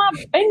 damn, what if my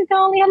bank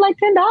account only had like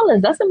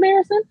 $10? That's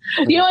embarrassing.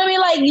 You know what I mean?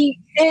 Like,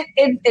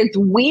 it's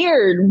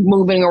weird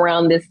moving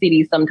around this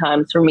city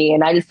sometimes for me.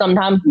 And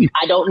sometimes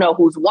I don't know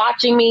who's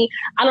watching me.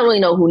 I don't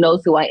really know who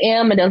knows who I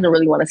am and doesn't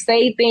really want to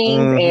say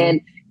things. Mm-hmm.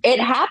 And it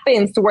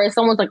happens to where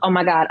someone's like, oh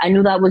my God, I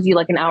knew that was you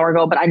like an hour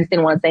ago, but I just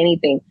didn't want to say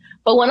anything.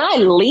 But when I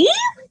leave,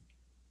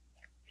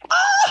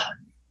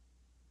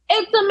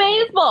 it's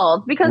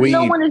amazeballs because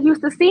no one is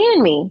used to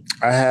seeing me.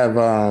 I have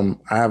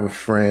a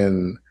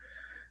friend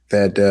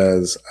that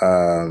does.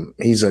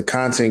 He's a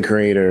content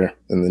creator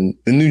in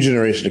the new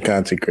generation of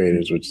content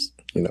creators, which is,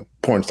 you know,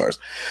 porn stars.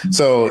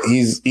 So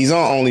he's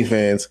on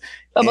OnlyFans.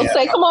 I'm gonna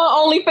say, come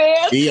on,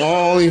 OnlyFans. He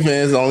on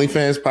OnlyFans.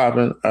 OnlyFans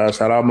popping.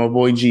 Shout out my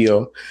boy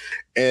Gio.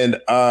 And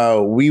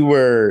we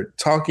were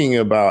talking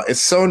about,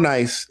 it's so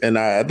nice. And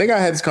I think I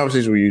had this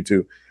conversation with you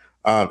too.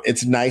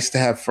 It's nice to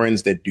have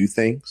friends that do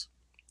things,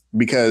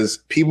 because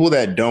people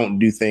that don't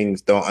do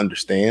things don't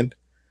understand.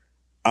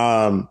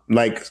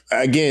 Like,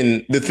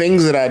 again, the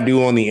things that I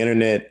do on the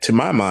internet, to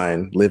my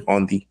mind, live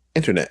on the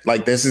internet.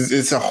 Like,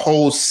 it's a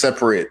whole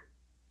separate,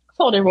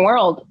 whole different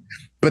world.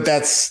 But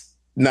that's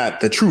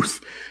not the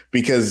truth,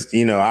 because,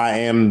 you know, I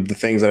am the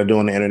things that I do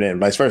on the internet and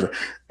vice versa.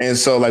 And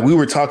so, like, we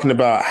were talking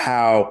about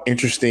how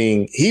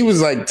interesting, he was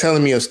like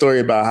telling me a story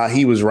about how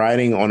he was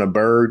riding on a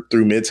bird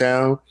through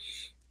Midtown,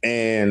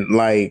 and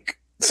like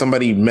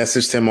somebody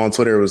messaged him on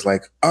Twitter. It was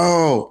like,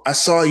 oh, I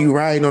saw you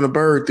riding on a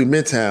bird through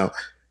Midtown.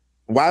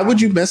 Why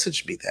would you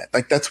message me that?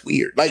 Like, that's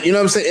weird. Like, you know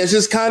what I'm saying? It's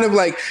just kind of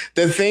like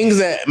the things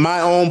that my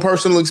own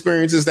personal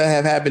experiences that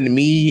have happened to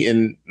me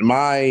and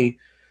my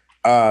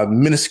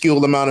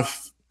minuscule amount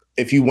of,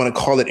 if you want to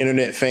call it,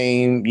 internet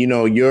fame, you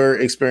know, your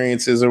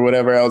experiences or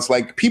whatever else.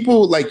 Like,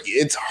 people, like,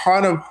 it's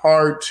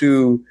hard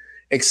to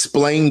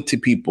explain to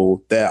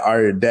people that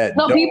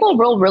no, people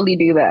will really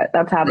do that.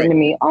 That's happened to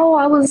me. Oh,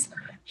 I was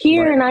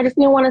here and I just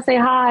didn't want to say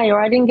hi, or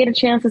I didn't get a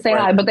chance to say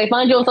hi, but they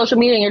find you on social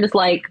media and you're just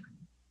like,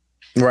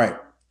 right.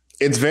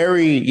 It's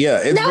very,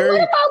 it's now very.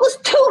 What if I was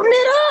tooting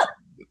it up?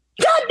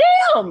 God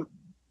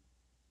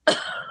damn.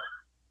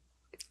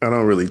 I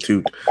don't really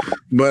toot,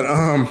 but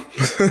I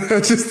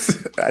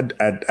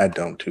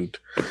don't toot.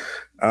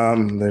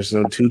 There's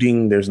no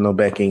tooting, there's no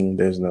becking,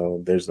 there's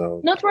no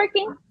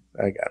twerking.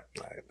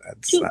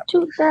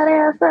 Toot that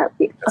ass up.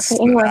 Okay,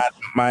 anyway, not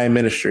my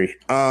ministry.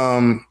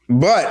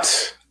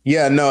 But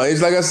yeah, no,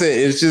 it's like I said,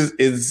 it's just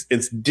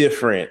it's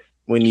different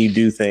when you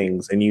do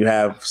things and you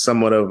have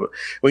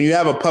when you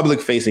have a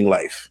public facing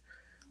life.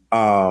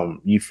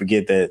 You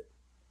forget that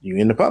you're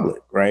in the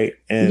public, right?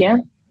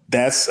 And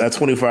that's a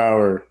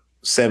 25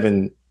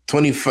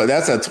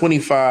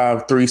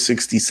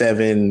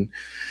 367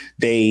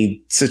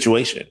 day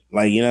situation.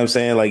 Like, you know what I'm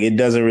saying? Like, it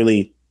doesn't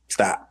really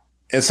stop.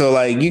 And so,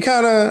 like, you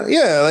kind of,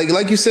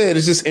 like you said,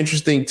 it's just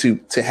interesting to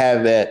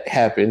have that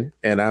happen.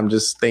 And I'm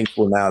just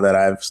thankful now that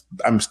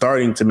I'm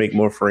starting to make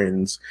more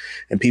friends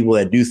and people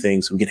that do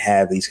things so we can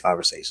have these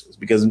conversations.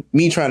 Because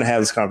me trying to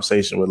have this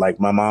conversation with, like,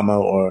 my mama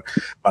or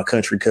my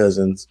country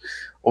cousins,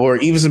 or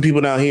even some people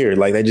down here,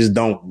 like, they just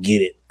don't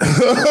get it.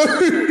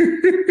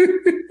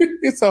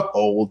 It's a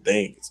whole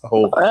thing. It's a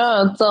whole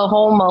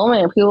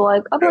moment. People are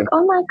like,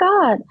 oh my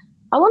God,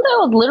 I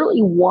was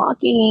literally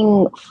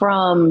walking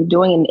from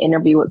doing an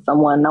interview with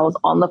someone. And I was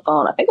on the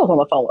phone. I think I was on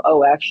the phone with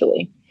O,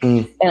 actually.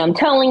 And I'm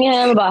telling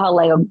him about how,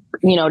 like,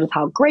 just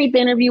how great the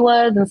interview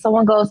was. And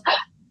someone goes,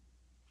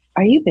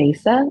 "Are you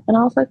Besa?" And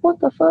I was like,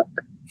 "What the fuck?"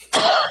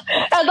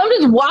 As I'm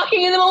just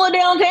walking in the middle of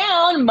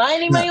downtown,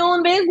 minding my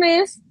own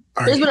business.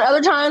 There's been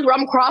other times where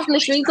I'm crossing the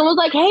street. Someone's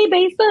like, "Hey,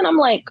 Besa." And I'm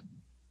like,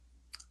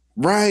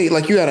 right.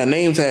 Like, you got a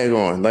name tag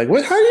on. Like,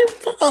 what? How you?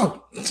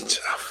 Oh.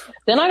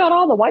 Then I got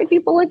all the white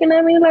people looking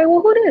at me like,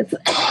 "Well, who this?"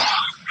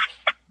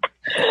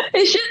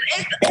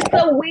 It's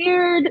a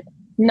weird,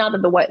 not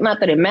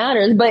that it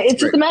matters, but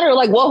it's just a matter of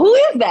like, well, who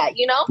is that?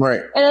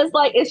 Right. And it's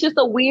like, it's just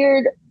a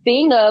weird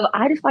thing of,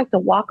 I just like to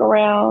walk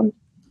around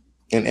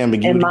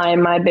and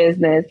mind my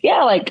business.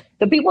 Yeah, like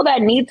the people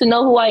that need to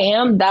know who I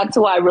am, that's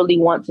who I really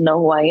want to know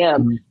who I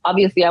am. Mm-hmm.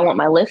 Obviously, I want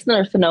my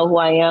listeners to know who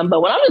I am,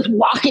 but when I'm just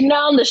walking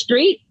down the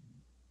street,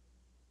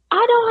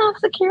 I don't have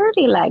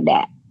security like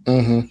that.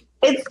 Mm-hmm.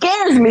 It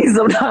scares me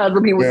sometimes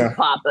when people just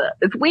pop up.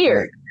 It's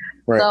weird.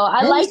 Right. So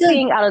I like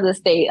being out of the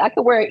state. I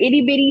could wear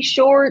itty bitty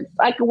shorts.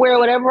 I could wear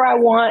whatever I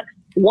want,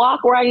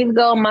 walk where I need to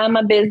go, mind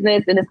my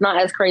business. And it's not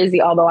as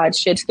crazy, although I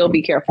should still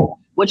be careful,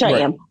 which I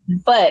am.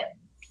 But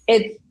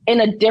it's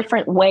in a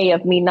different way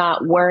of me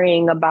not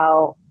worrying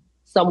about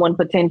someone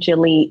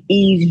potentially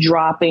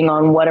eavesdropping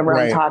on whatever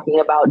I'm talking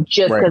about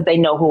just because they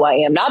know who I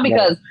am. Not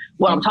because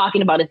what I'm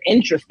talking about is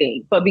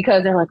interesting, but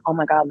because they're like, "Oh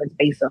my God, let's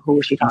base who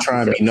is she talking to?"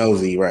 Trying to be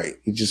nosy, right?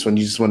 You just want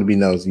to be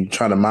nosy. You're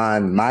trying to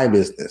mind my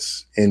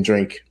business and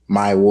drink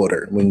my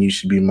water when you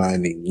should be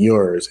minding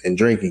yours and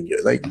drinking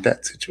yours. Like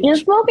that situation. You're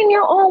smoking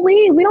your own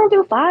weed. We don't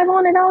do 5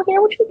 on it out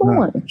here. What you doing?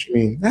 What you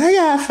mean? I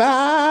got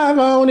 5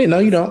 on it. No,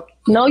 you don't.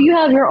 No, you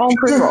have your own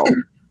pre-roll.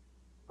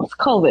 It's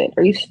COVID.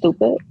 Are you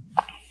stupid?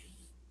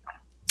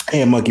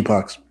 And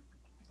monkeypox.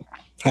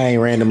 I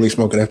ain't randomly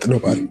smoking after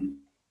nobody.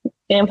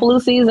 And flu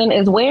season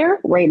is where?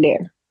 Right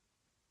there.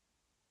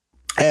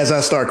 As I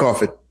start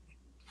coughing.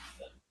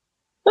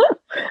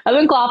 I've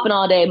been coughing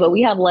all day, but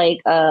we have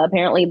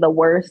apparently the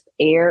worst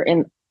air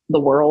in the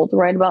world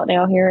right about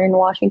now here in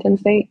Washington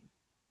State.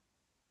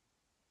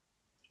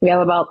 We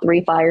have about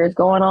 3 fires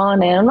going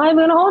on, and I'm not even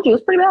going to hold you.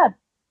 It's pretty bad.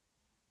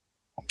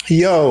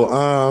 Yo,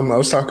 I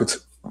was talking to...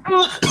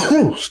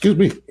 excuse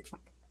me.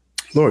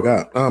 Lord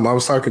God. I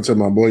was talking to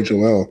my boy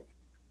Joel.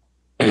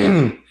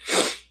 And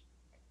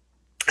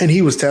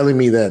he was telling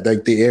me that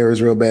like the air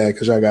is real bad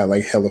because y'all got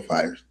like hella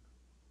fires.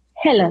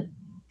 Hella.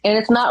 And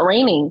it's not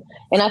raining.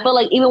 And I feel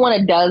like even when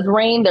it does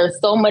rain, there's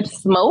so much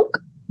smoke,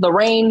 the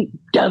rain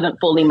doesn't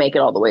fully make it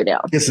all the way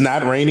down. It's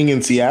not raining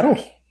in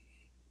Seattle?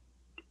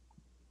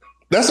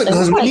 That's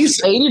because when you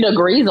 80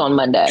 degrees on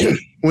Monday.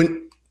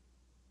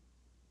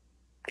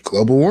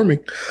 Global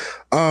warming.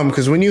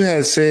 Because when he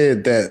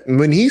said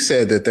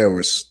that there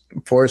was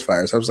forest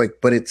fires, I was like,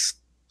 but it's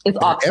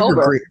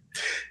October. Evergreen.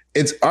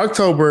 It's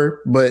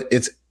October, but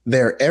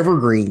there are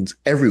evergreens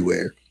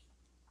everywhere.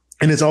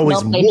 And it's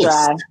always moist.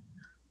 Dry.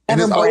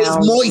 And it's always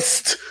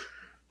moist.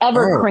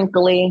 Ever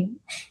crinkly,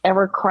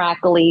 ever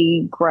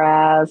crackly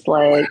grass.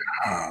 Like,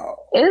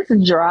 It's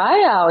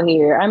dry out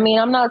here. I mean,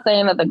 I'm not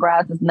saying that the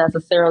grass is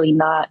necessarily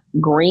not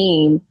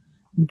green,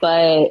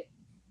 but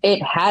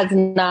it has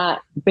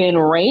not been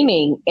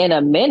raining in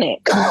a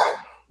minute.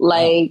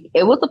 Like,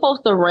 it was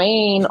supposed to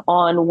rain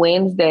on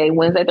Wednesday,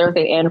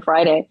 Thursday, and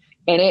Friday,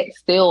 and it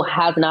still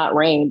has not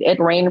rained. It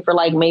rained for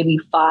like maybe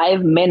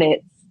 5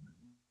 minutes,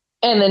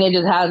 and then it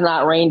just has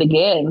not rained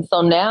again.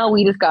 So now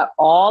we just got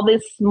all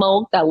this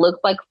smoke that looks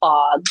like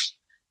fog,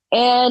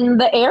 and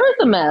the air is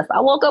a mess.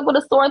 I woke up with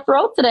a sore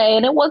throat today,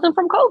 and it wasn't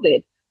from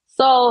COVID.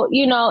 So,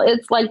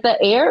 it's like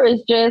the air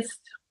is just,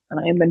 and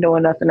I ain't been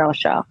doing nothing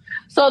else, y'all.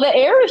 So the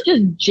air is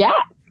just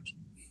jacked.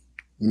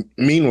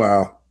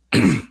 Meanwhile,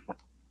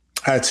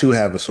 I too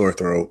have a sore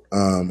throat.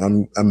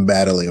 I'm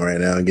battling right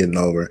now and getting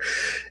over.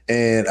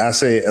 And I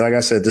say, like I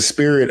said, the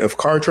spirit of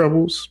car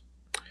troubles,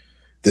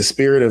 the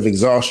spirit of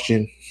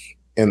exhaustion,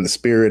 and the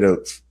spirit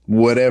of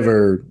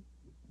whatever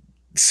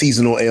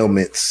seasonal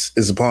ailments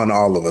is upon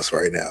all of us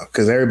right now.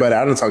 Because everybody,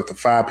 I done talked to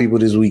 5 people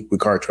this week with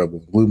car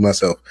trouble, including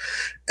myself.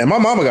 And my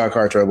mama got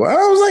car trouble. I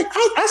was like,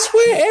 I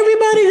swear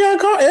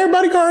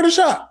everybody car in the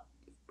shop.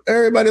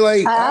 Everybody I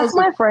asked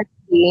my friend,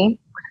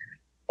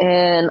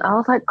 and I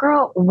was like,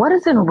 girl, what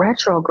is in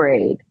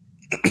retrograde?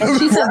 And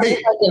she said, there's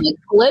like an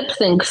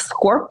eclipse in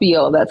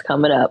Scorpio that's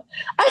coming up.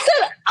 I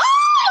said,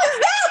 oh, is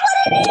that what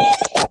it is?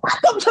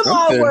 Welcome to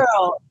my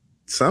world.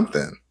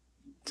 Something.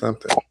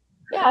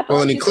 Yeah,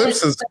 well, an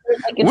eclipse is,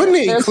 wouldn't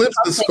the eclipse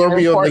in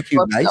Scorpio make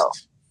you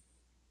nice?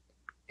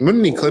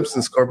 Wouldn't the eclipse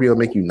in Scorpio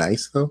make you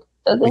nice, though?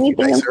 Does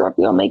anything in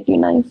Scorpio make you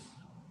nice?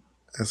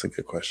 That's a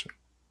good question.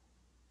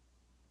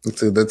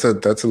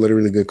 That's a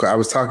literally good question. I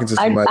was talking to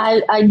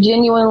somebody. I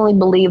genuinely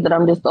believe that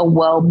I'm just a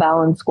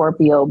well-balanced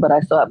Scorpio, but I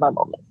still have my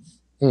moments.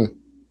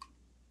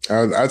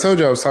 I told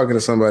you I was talking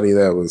to somebody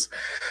that was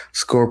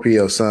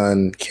Scorpio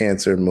sun,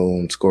 Cancer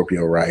moon,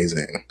 Scorpio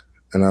rising.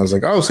 And I was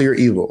like, oh, so you're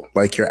evil.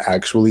 Like, you're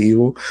actually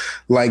evil.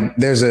 Like,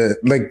 there's a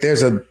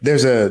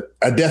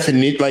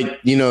definite,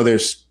 like,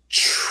 there's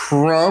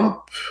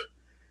Trump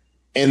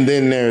and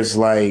then there's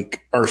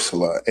like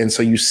Ursula, and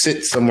so you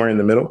sit somewhere in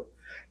the middle,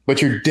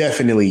 but you're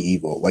definitely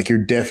evil. Like you're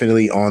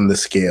definitely on the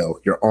scale.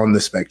 You're on the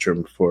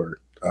spectrum for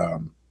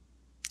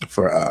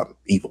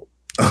evil.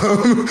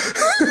 I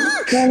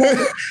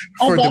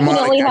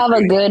definitely have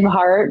a good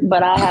heart,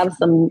 but I have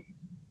some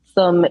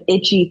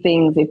itchy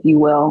things, if you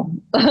will,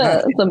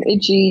 some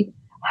itchy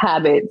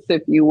habits,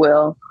 if you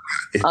will.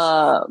 You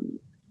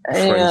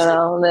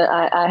know, that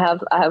I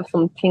have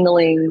some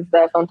tinglings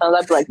that sometimes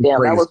I'd be like,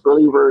 damn, that was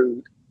really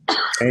rude.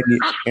 Why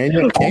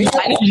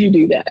did you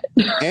do that?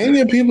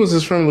 Anya Peoples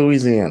is from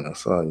Louisiana,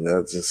 so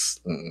that's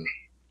just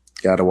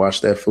gotta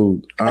watch that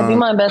food. I do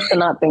my best to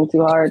not think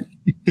too hard.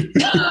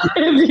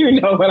 If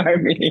you know what I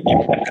mean.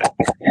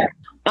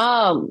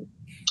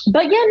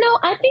 But yeah, no,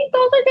 I think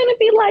those are gonna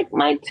be like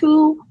my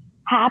two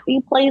happy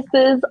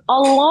places,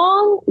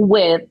 along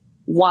with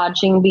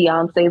watching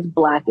Beyonce's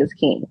Black is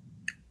King.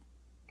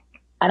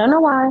 I don't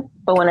know why,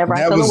 but whenever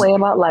I feel a way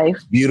about life,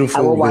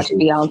 I will watch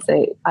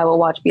Beyonce. I will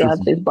watch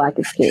Beyonce's Black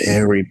is King.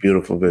 Very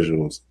beautiful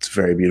visuals. It's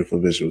very beautiful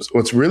visuals.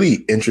 What's really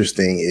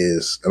interesting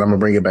is, and I'm gonna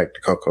bring it back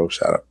to Coco.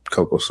 Shout out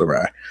Coco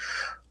Sarai.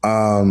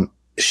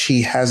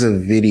 She has a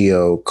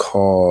video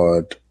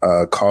called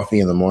 "Coffee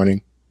in the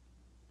Morning,"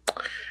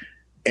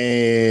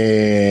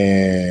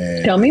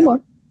 and tell me more.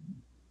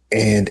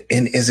 And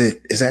is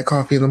that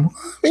Coffee in the Morning?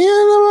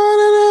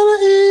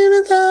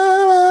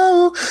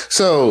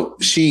 So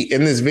she,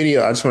 in this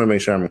video, I just want to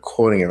make sure I'm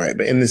quoting it right,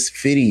 but in this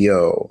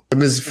video,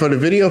 for the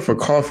video for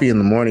Coffee in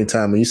the Morning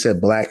time, when you said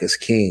Black is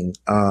King,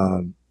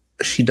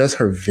 she does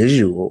her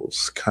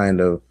visuals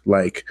kind of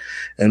like,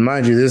 and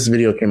mind you, this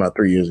video came out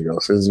 3 years ago.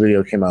 So this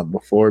video came out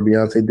before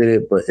Beyonce did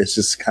it, but it's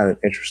just kind of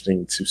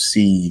interesting to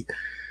see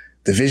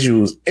the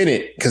visuals in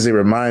it because it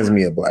reminds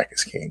me of Black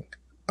is King.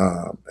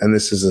 And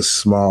this is a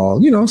small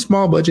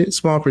budget,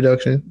 small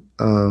production.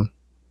 And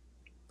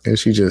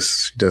she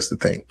does the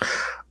thing.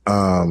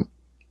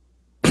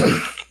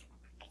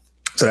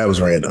 So that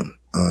was random.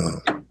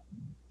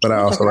 But I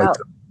also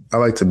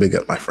like to big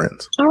up my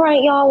friends. All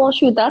right, y'all. Well,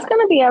 shoot, that's going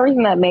to be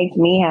everything that makes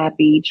me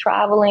happy.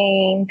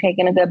 Traveling,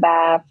 taking a good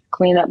bath,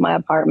 cleaning up my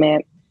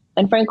apartment,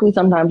 and frankly,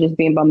 sometimes just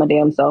being by my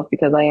damn self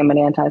because I am an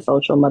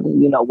antisocial mother.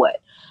 You know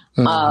what?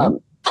 Mm-hmm.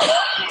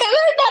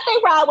 There's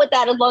nothing wrong with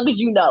that as long as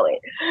you know it.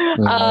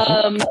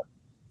 Mm-hmm.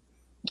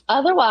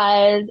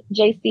 Otherwise,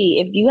 JC,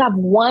 if you have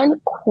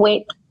one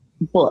quick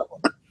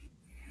book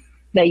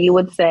that you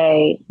would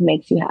say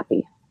makes you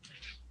happy.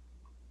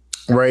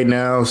 Right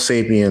now,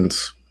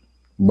 Sapiens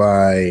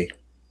by,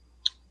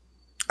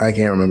 I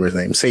can't remember his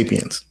name.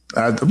 Sapiens.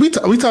 We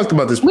talked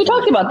about this before. We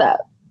talked about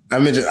that. I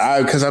mentioned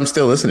because I'm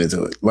still listening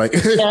to it. Like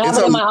yeah, I have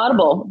it on my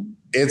Audible.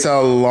 It's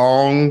a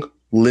long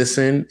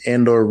listen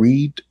and or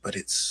read, but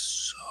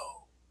it's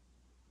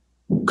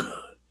so good.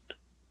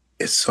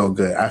 It's so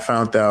good. I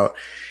found out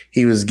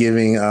he was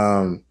giving,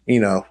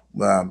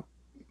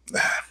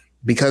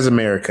 because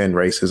America and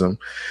racism.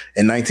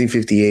 In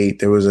 1958,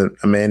 there was a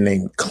man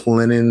named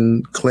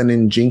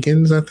Clennon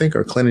Jenkins, I think,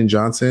 or Clennon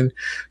Johnson.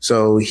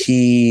 So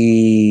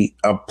he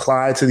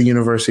applied to the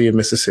University of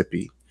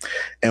Mississippi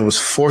and was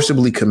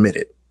forcibly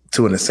committed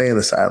to an insane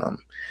asylum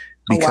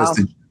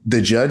because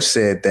the judge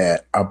said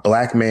that a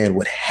black man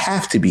would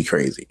have to be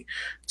crazy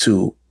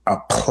to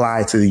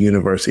apply to the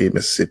University of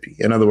Mississippi.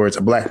 In other words,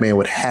 a black man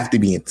would have to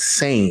be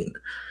insane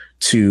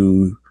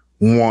to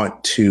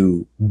want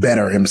to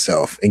better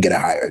himself and get a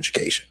higher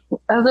education.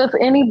 As if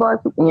any black,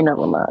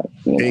 never mind.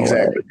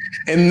 Exactly.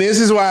 And this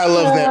is why I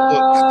love that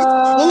book.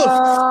 It's full of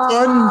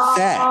fun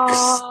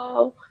facts.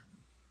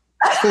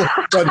 Full of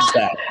fun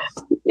facts.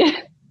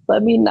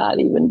 Let me not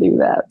even do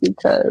that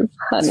because,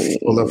 honey.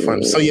 It's full of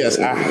fun. So yes,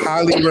 I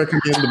highly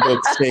recommend the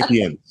book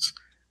Sapiens.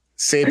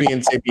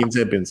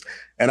 Sapiens.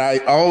 And I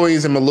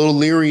always am a little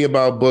leery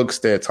about books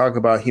that talk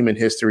about human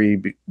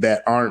history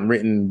that aren't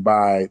written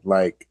by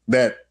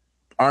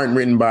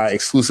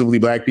exclusively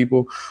black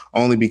people,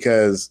 only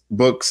because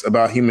books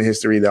about human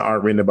history that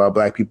aren't written about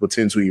black people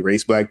tend to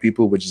erase black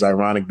people, which is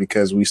ironic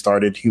because we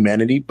started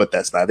humanity, but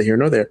that's neither here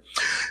nor there.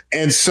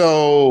 And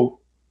so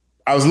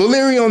I was a little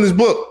leery on this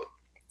book,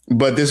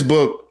 but this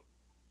book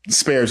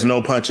spares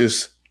no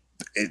punches.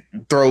 It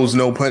throws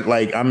no punch.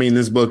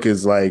 This book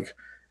is like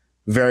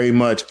very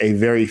much a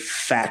very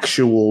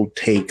factual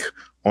take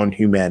on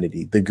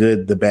humanity, the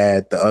good, the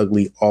bad, the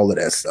ugly, all of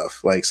that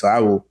stuff. So I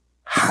will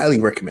highly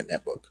recommend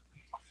that book.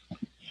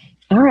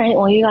 All right.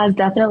 Well, you guys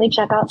definitely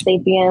check out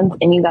Sapiens,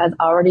 and you guys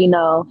already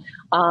know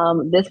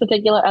this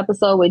particular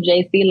episode with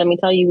JC. Let me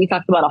tell you, we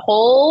talked about a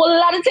whole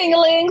lot of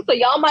tingling, so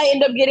y'all might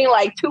end up getting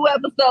like 2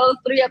 episodes,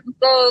 3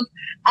 episodes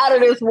out of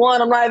this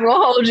one. I'm not even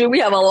gonna hold you. We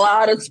have a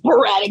lot of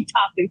sporadic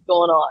topics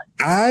going on.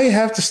 I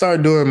have to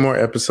start doing more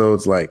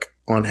episodes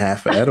on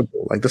Half an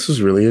Edible. This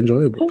was really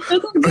enjoyable.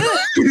 This was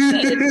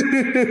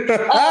good.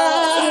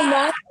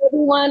 Remind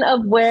everyone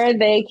of where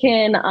they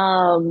can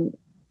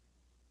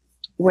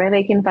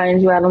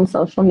find you out on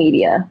social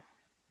media.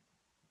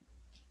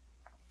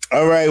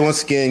 All right.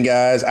 Once again,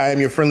 guys, I am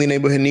your friendly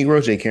neighborhood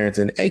Negro, Jay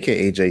Carrington,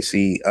 aka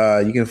JC.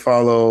 You can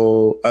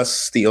follow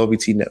us, the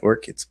OBT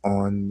Network. It's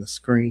on the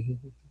screen.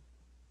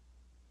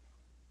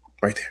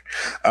 right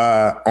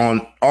there.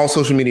 On all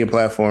social media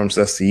platforms,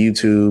 that's the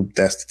YouTube,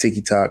 that's the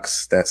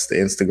TikToks, that's the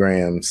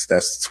Instagrams,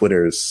 that's the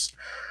Twitters,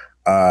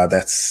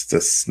 that's the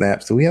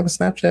Snaps. Do we have a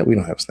Snapchat? We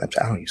don't have a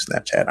Snapchat. I don't use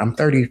Snapchat. I'm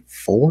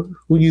 34.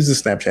 Who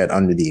uses Snapchat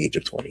under the age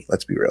of 20?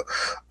 Let's be real.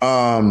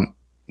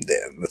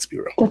 Let's be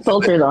real. The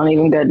filters aren't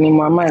even good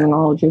anymore. I'm not even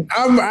gonna hold you.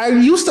 I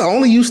used to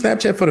only use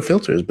Snapchat for the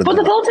filters, but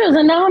the filters,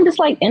 and now I'm just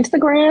like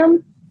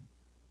Instagram.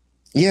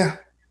 Yeah,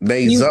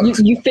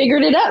 you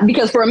figured it out,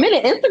 because for a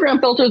minute Instagram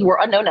filters were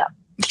a no.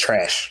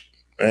 Trash,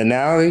 and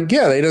now they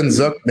done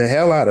zuck the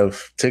hell out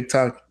of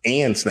TikTok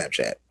and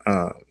Snapchat.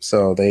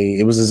 So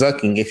it was a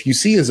zucking. If you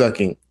see a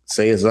zucking,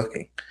 say a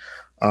zucking.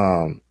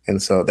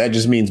 And so that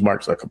just means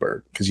Mark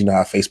Zuckerberg, because you know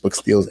how Facebook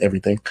steals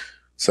everything.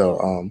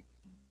 So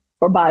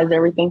or buys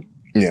everything.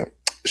 Yeah.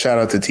 Shout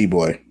out to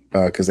T-Boy,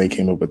 because they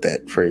came up with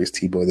that phrase,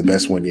 T-Boy, the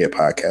best one yet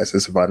podcast.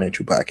 It's a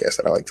financial podcast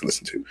that I like to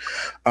listen to.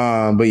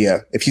 But yeah,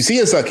 if you see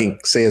a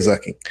zucking, say a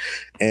zucking.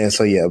 And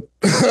so, yeah.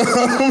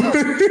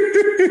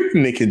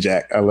 Nick and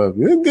Jack, I love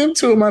you. Them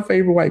two of my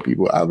favorite white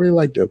people. I really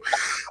like them.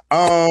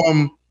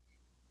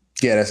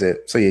 Yeah, that's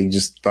it. So yeah, you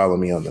just follow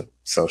me on the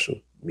social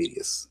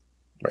medias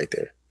right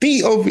there.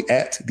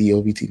 at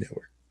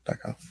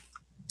theovtnetwork.com.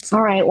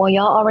 All right. Well,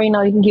 y'all already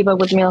know you can keep up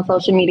with me on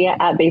social media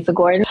at Basic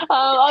Gordon.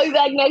 I'll be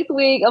back next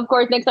week. Of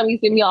course, next time you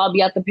see me, I'll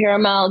be at the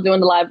Paramount doing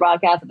the live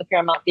broadcast at the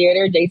Paramount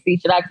Theater.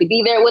 JC should actually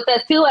be there with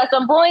us too at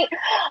some point. So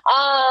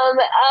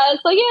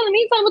yeah, in the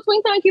meantime,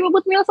 between time, keep up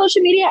with me on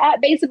social media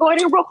at Basic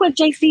Gordon. Real quick,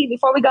 JC,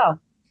 before we go.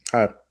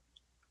 Hi.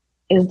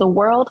 Is the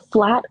world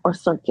flat or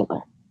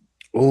circular?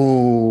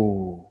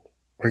 Ooh,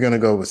 we're going to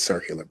go with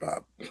circular,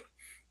 Bob.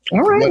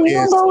 All right. What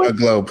is a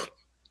globe?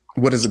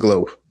 What is a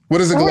globe? What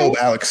is a globe,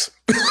 right, Alex?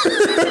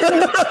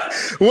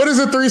 What is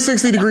a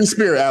 360-degree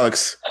sphere,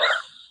 Alex?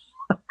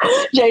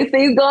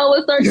 JC's going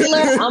with circular.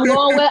 I'm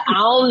going with, I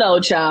don't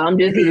know, child. I'm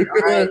just here.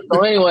 All right.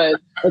 So anyway,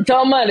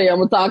 until Monday, I'm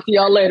going to talk to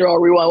y'all later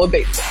on Rewind with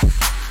Baseball.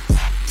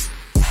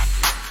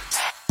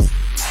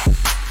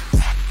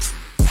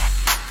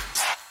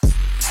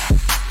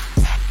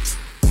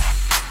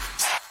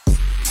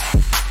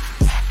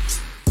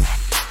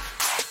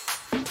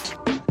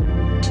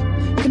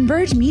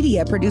 Converge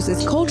Media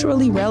produces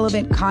culturally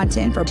relevant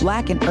content for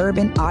Black and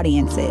urban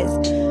audiences.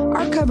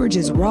 Our coverage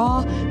is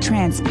raw,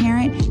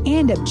 transparent,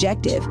 and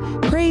objective,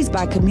 praised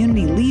by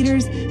community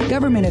leaders,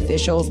 government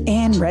officials,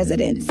 and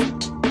residents.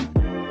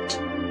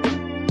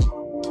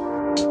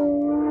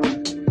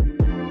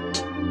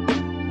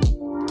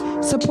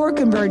 Support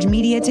Converge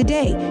Media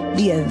today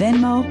via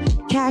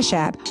Venmo, Cash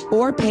App,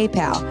 or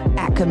PayPal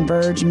at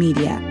Converge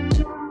Media.